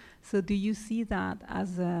California. So do you see that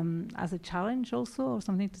as a challenge also, or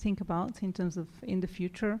something to think about in terms of in the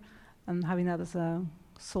future and having that as a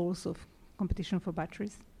source of competition for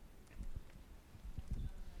batteries?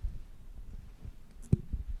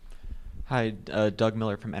 Hi, Doug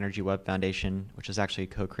Miller from Energy Web Foundation, which is actually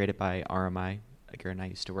co-created by RMI. Garrett and I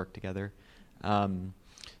used to work together.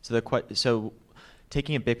 So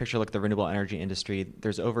taking a big picture look at the renewable energy industry,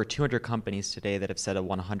 there's over 200 companies today that have set a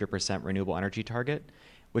 100% renewable energy target,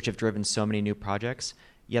 which have driven so many new projects.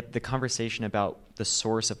 Yet the conversation about the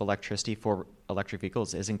source of electricity for electric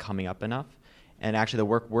vehicles isn't coming up enough. And actually, the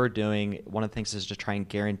work we're doing, one of the things is to try and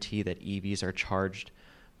guarantee that EVs are charged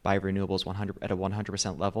by renewables at a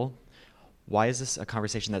 100% level. Why is this a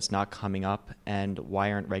conversation that's not coming up, and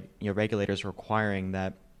why aren't regulators requiring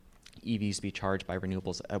that EVs be charged by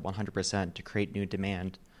renewables at 100% to create new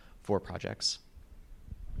demand for projects?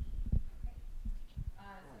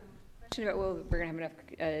 Question about, well, we're going to have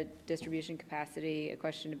enough distribution capacity, a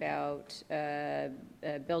question about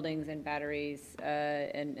buildings and batteries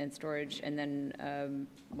and storage, and then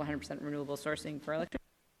 100% renewable sourcing for electricity.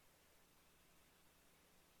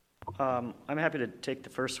 I'm happy to take the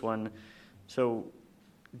first one. So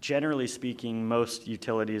generally speaking, most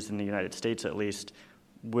utilities in the United States, at least,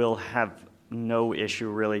 will have no issue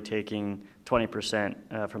really taking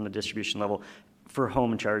 20% from the distribution level for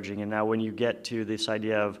home charging. And now when you get to this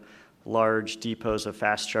idea of large depots of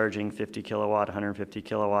fast charging, 50 kilowatt, 150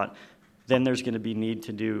 kilowatt, then there's going to be need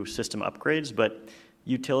to do system upgrades. But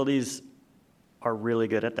utilities are really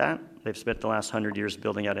good at that. They've spent the last 100 years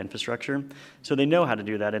building out infrastructure. So they know how to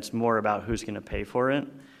do that. It's more about who's going to pay for it.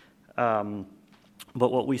 But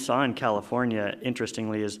what we saw in California,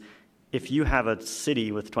 interestingly, is if you have a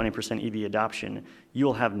city with 20% EV adoption,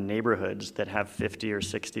 you'll have neighborhoods that have 50 or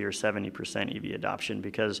 60 or 70% EV adoption,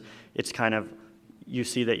 because it's kind of, you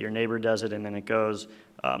see that your neighbor does it and then it goes.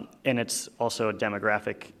 And it's also a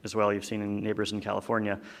demographic as well. You've seen in neighbors in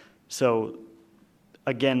California. So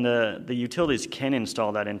again, the utilities can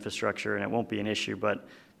install that infrastructure and it won't be an issue, but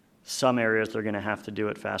some areas they're going to have to do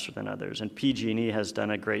it faster than others. And PG&E has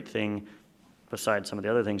done a great thing, besides some of the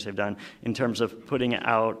other things they've done, in terms of putting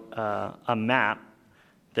out a map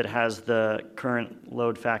that has the current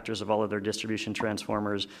load factors of all of their distribution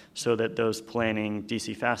transformers, so that those planning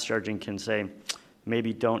DC fast charging can say,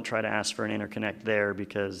 maybe don't try to ask for an interconnect there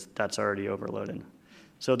because that's already overloaded.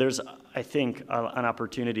 So there's, I think, an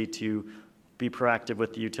opportunity to be proactive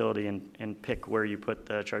with the utility and pick where you put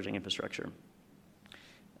the charging infrastructure.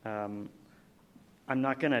 I'm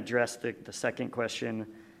not going to address the second question.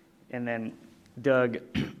 And then, Doug,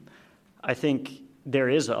 I think there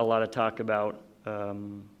is a lot of talk about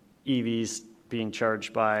EVs being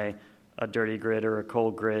charged by a dirty grid or a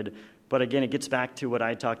coal grid. But again, it gets back to what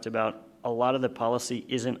I talked about. A lot of the policy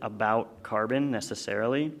isn't about carbon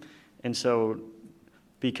necessarily. And so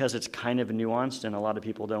because it's kind of nuanced and a lot of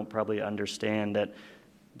people don't probably understand that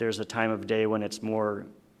there's a time of day when it's more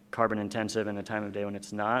carbon intensive and a time of day when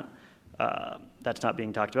it's not. That's not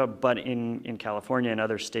being talked about. But in California and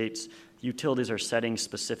other states, utilities are setting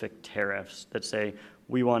specific tariffs that say,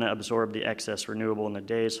 we want to absorb the excess renewable in the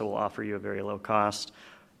day, so we'll offer you a very low cost.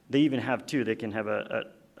 They even have two. They can have a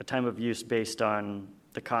time of use based on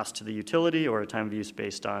the cost to the utility, or a time of use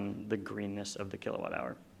based on the greenness of the kilowatt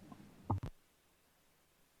hour.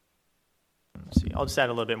 See, I'll just add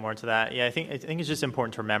a little bit more to that. Yeah, I think it's just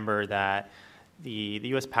important to remember that the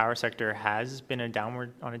U.S. power sector has been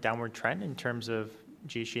on a downward trend in terms of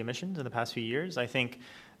GHG emissions in the past few years. I think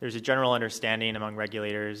there's a general understanding among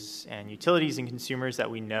regulators and utilities and consumers that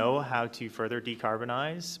we know how to further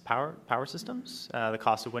decarbonize power systems. The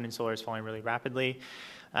cost of wind and solar is falling really rapidly.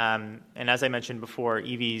 And as I mentioned before,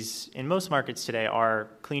 EVs in most markets today are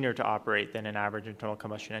cleaner to operate than an average internal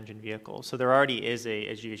combustion engine vehicle. So there already is a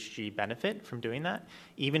GHG benefit from doing that,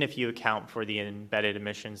 even if you account for the embedded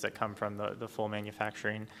emissions that come from the full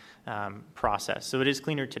manufacturing process. So it is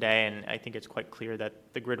cleaner today, and I think it's quite clear that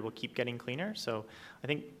the grid will keep getting cleaner. So I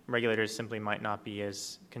think regulators simply might not be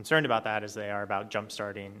as concerned about that as they are about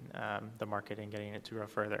jumpstarting the market and getting it to grow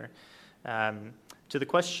further. To the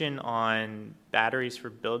question on batteries for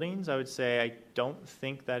buildings, I would say I don't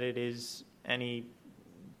think that it is any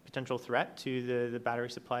potential threat to the battery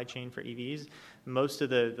supply chain for EVs. Most of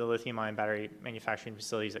the lithium-ion battery manufacturing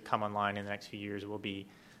facilities that come online in the next few years will be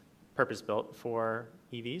purpose-built for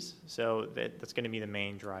EVs. So that's going to be the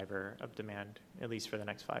main driver of demand, at least for the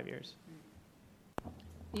next 5 years.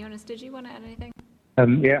 Jonas, did you want to add anything?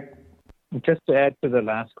 Yeah. Just to add to the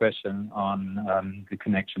last question on the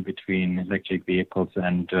connection between electric vehicles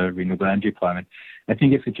and renewable energy deployment, I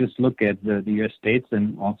think if you just look at the U.S. states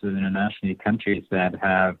and also internationally countries that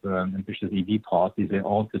have ambitious EV policies, they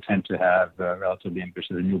also tend to have relatively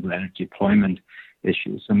ambitious renewable energy deployment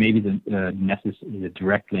issues. So maybe the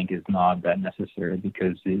direct link is not that necessary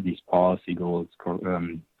because these policy goals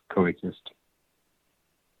coexist.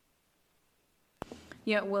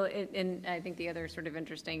 Yeah, well, and I think the other sort of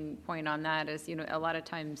interesting point on that is, a lot of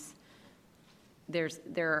times there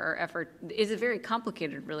is a very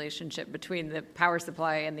complicated relationship between the power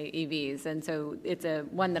supply and the EVs. And so it's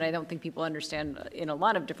one that I don't think people understand in a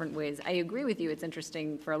lot of different ways. I agree with you. It's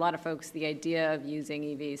interesting for a lot of folks, the idea of using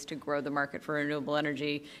EVs to grow the market for renewable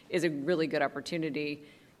energy is a really good opportunity.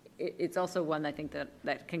 it's also one I think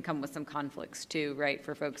that can come with some conflicts too, right,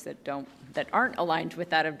 for folks that aren't aligned with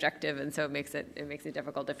that objective, and so it makes it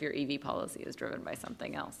difficult if your EV policy is driven by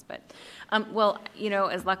something else. But well,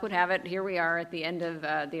 as luck would have it, here we are at the end of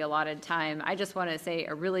the allotted time. I just want to say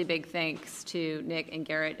a really big thanks to Nick and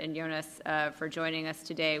Garrett and Jonas for joining us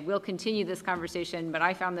today. We'll continue this conversation, but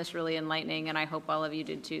I found this really enlightening, and I hope all of you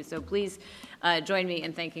did too. So please join me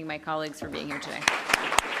in thanking my colleagues for being here today.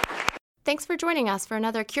 Thanks for joining us for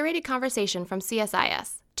another curated conversation from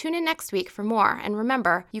CSIS. Tune in next week for more, and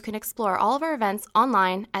remember, you can explore all of our events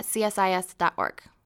online at csis.org.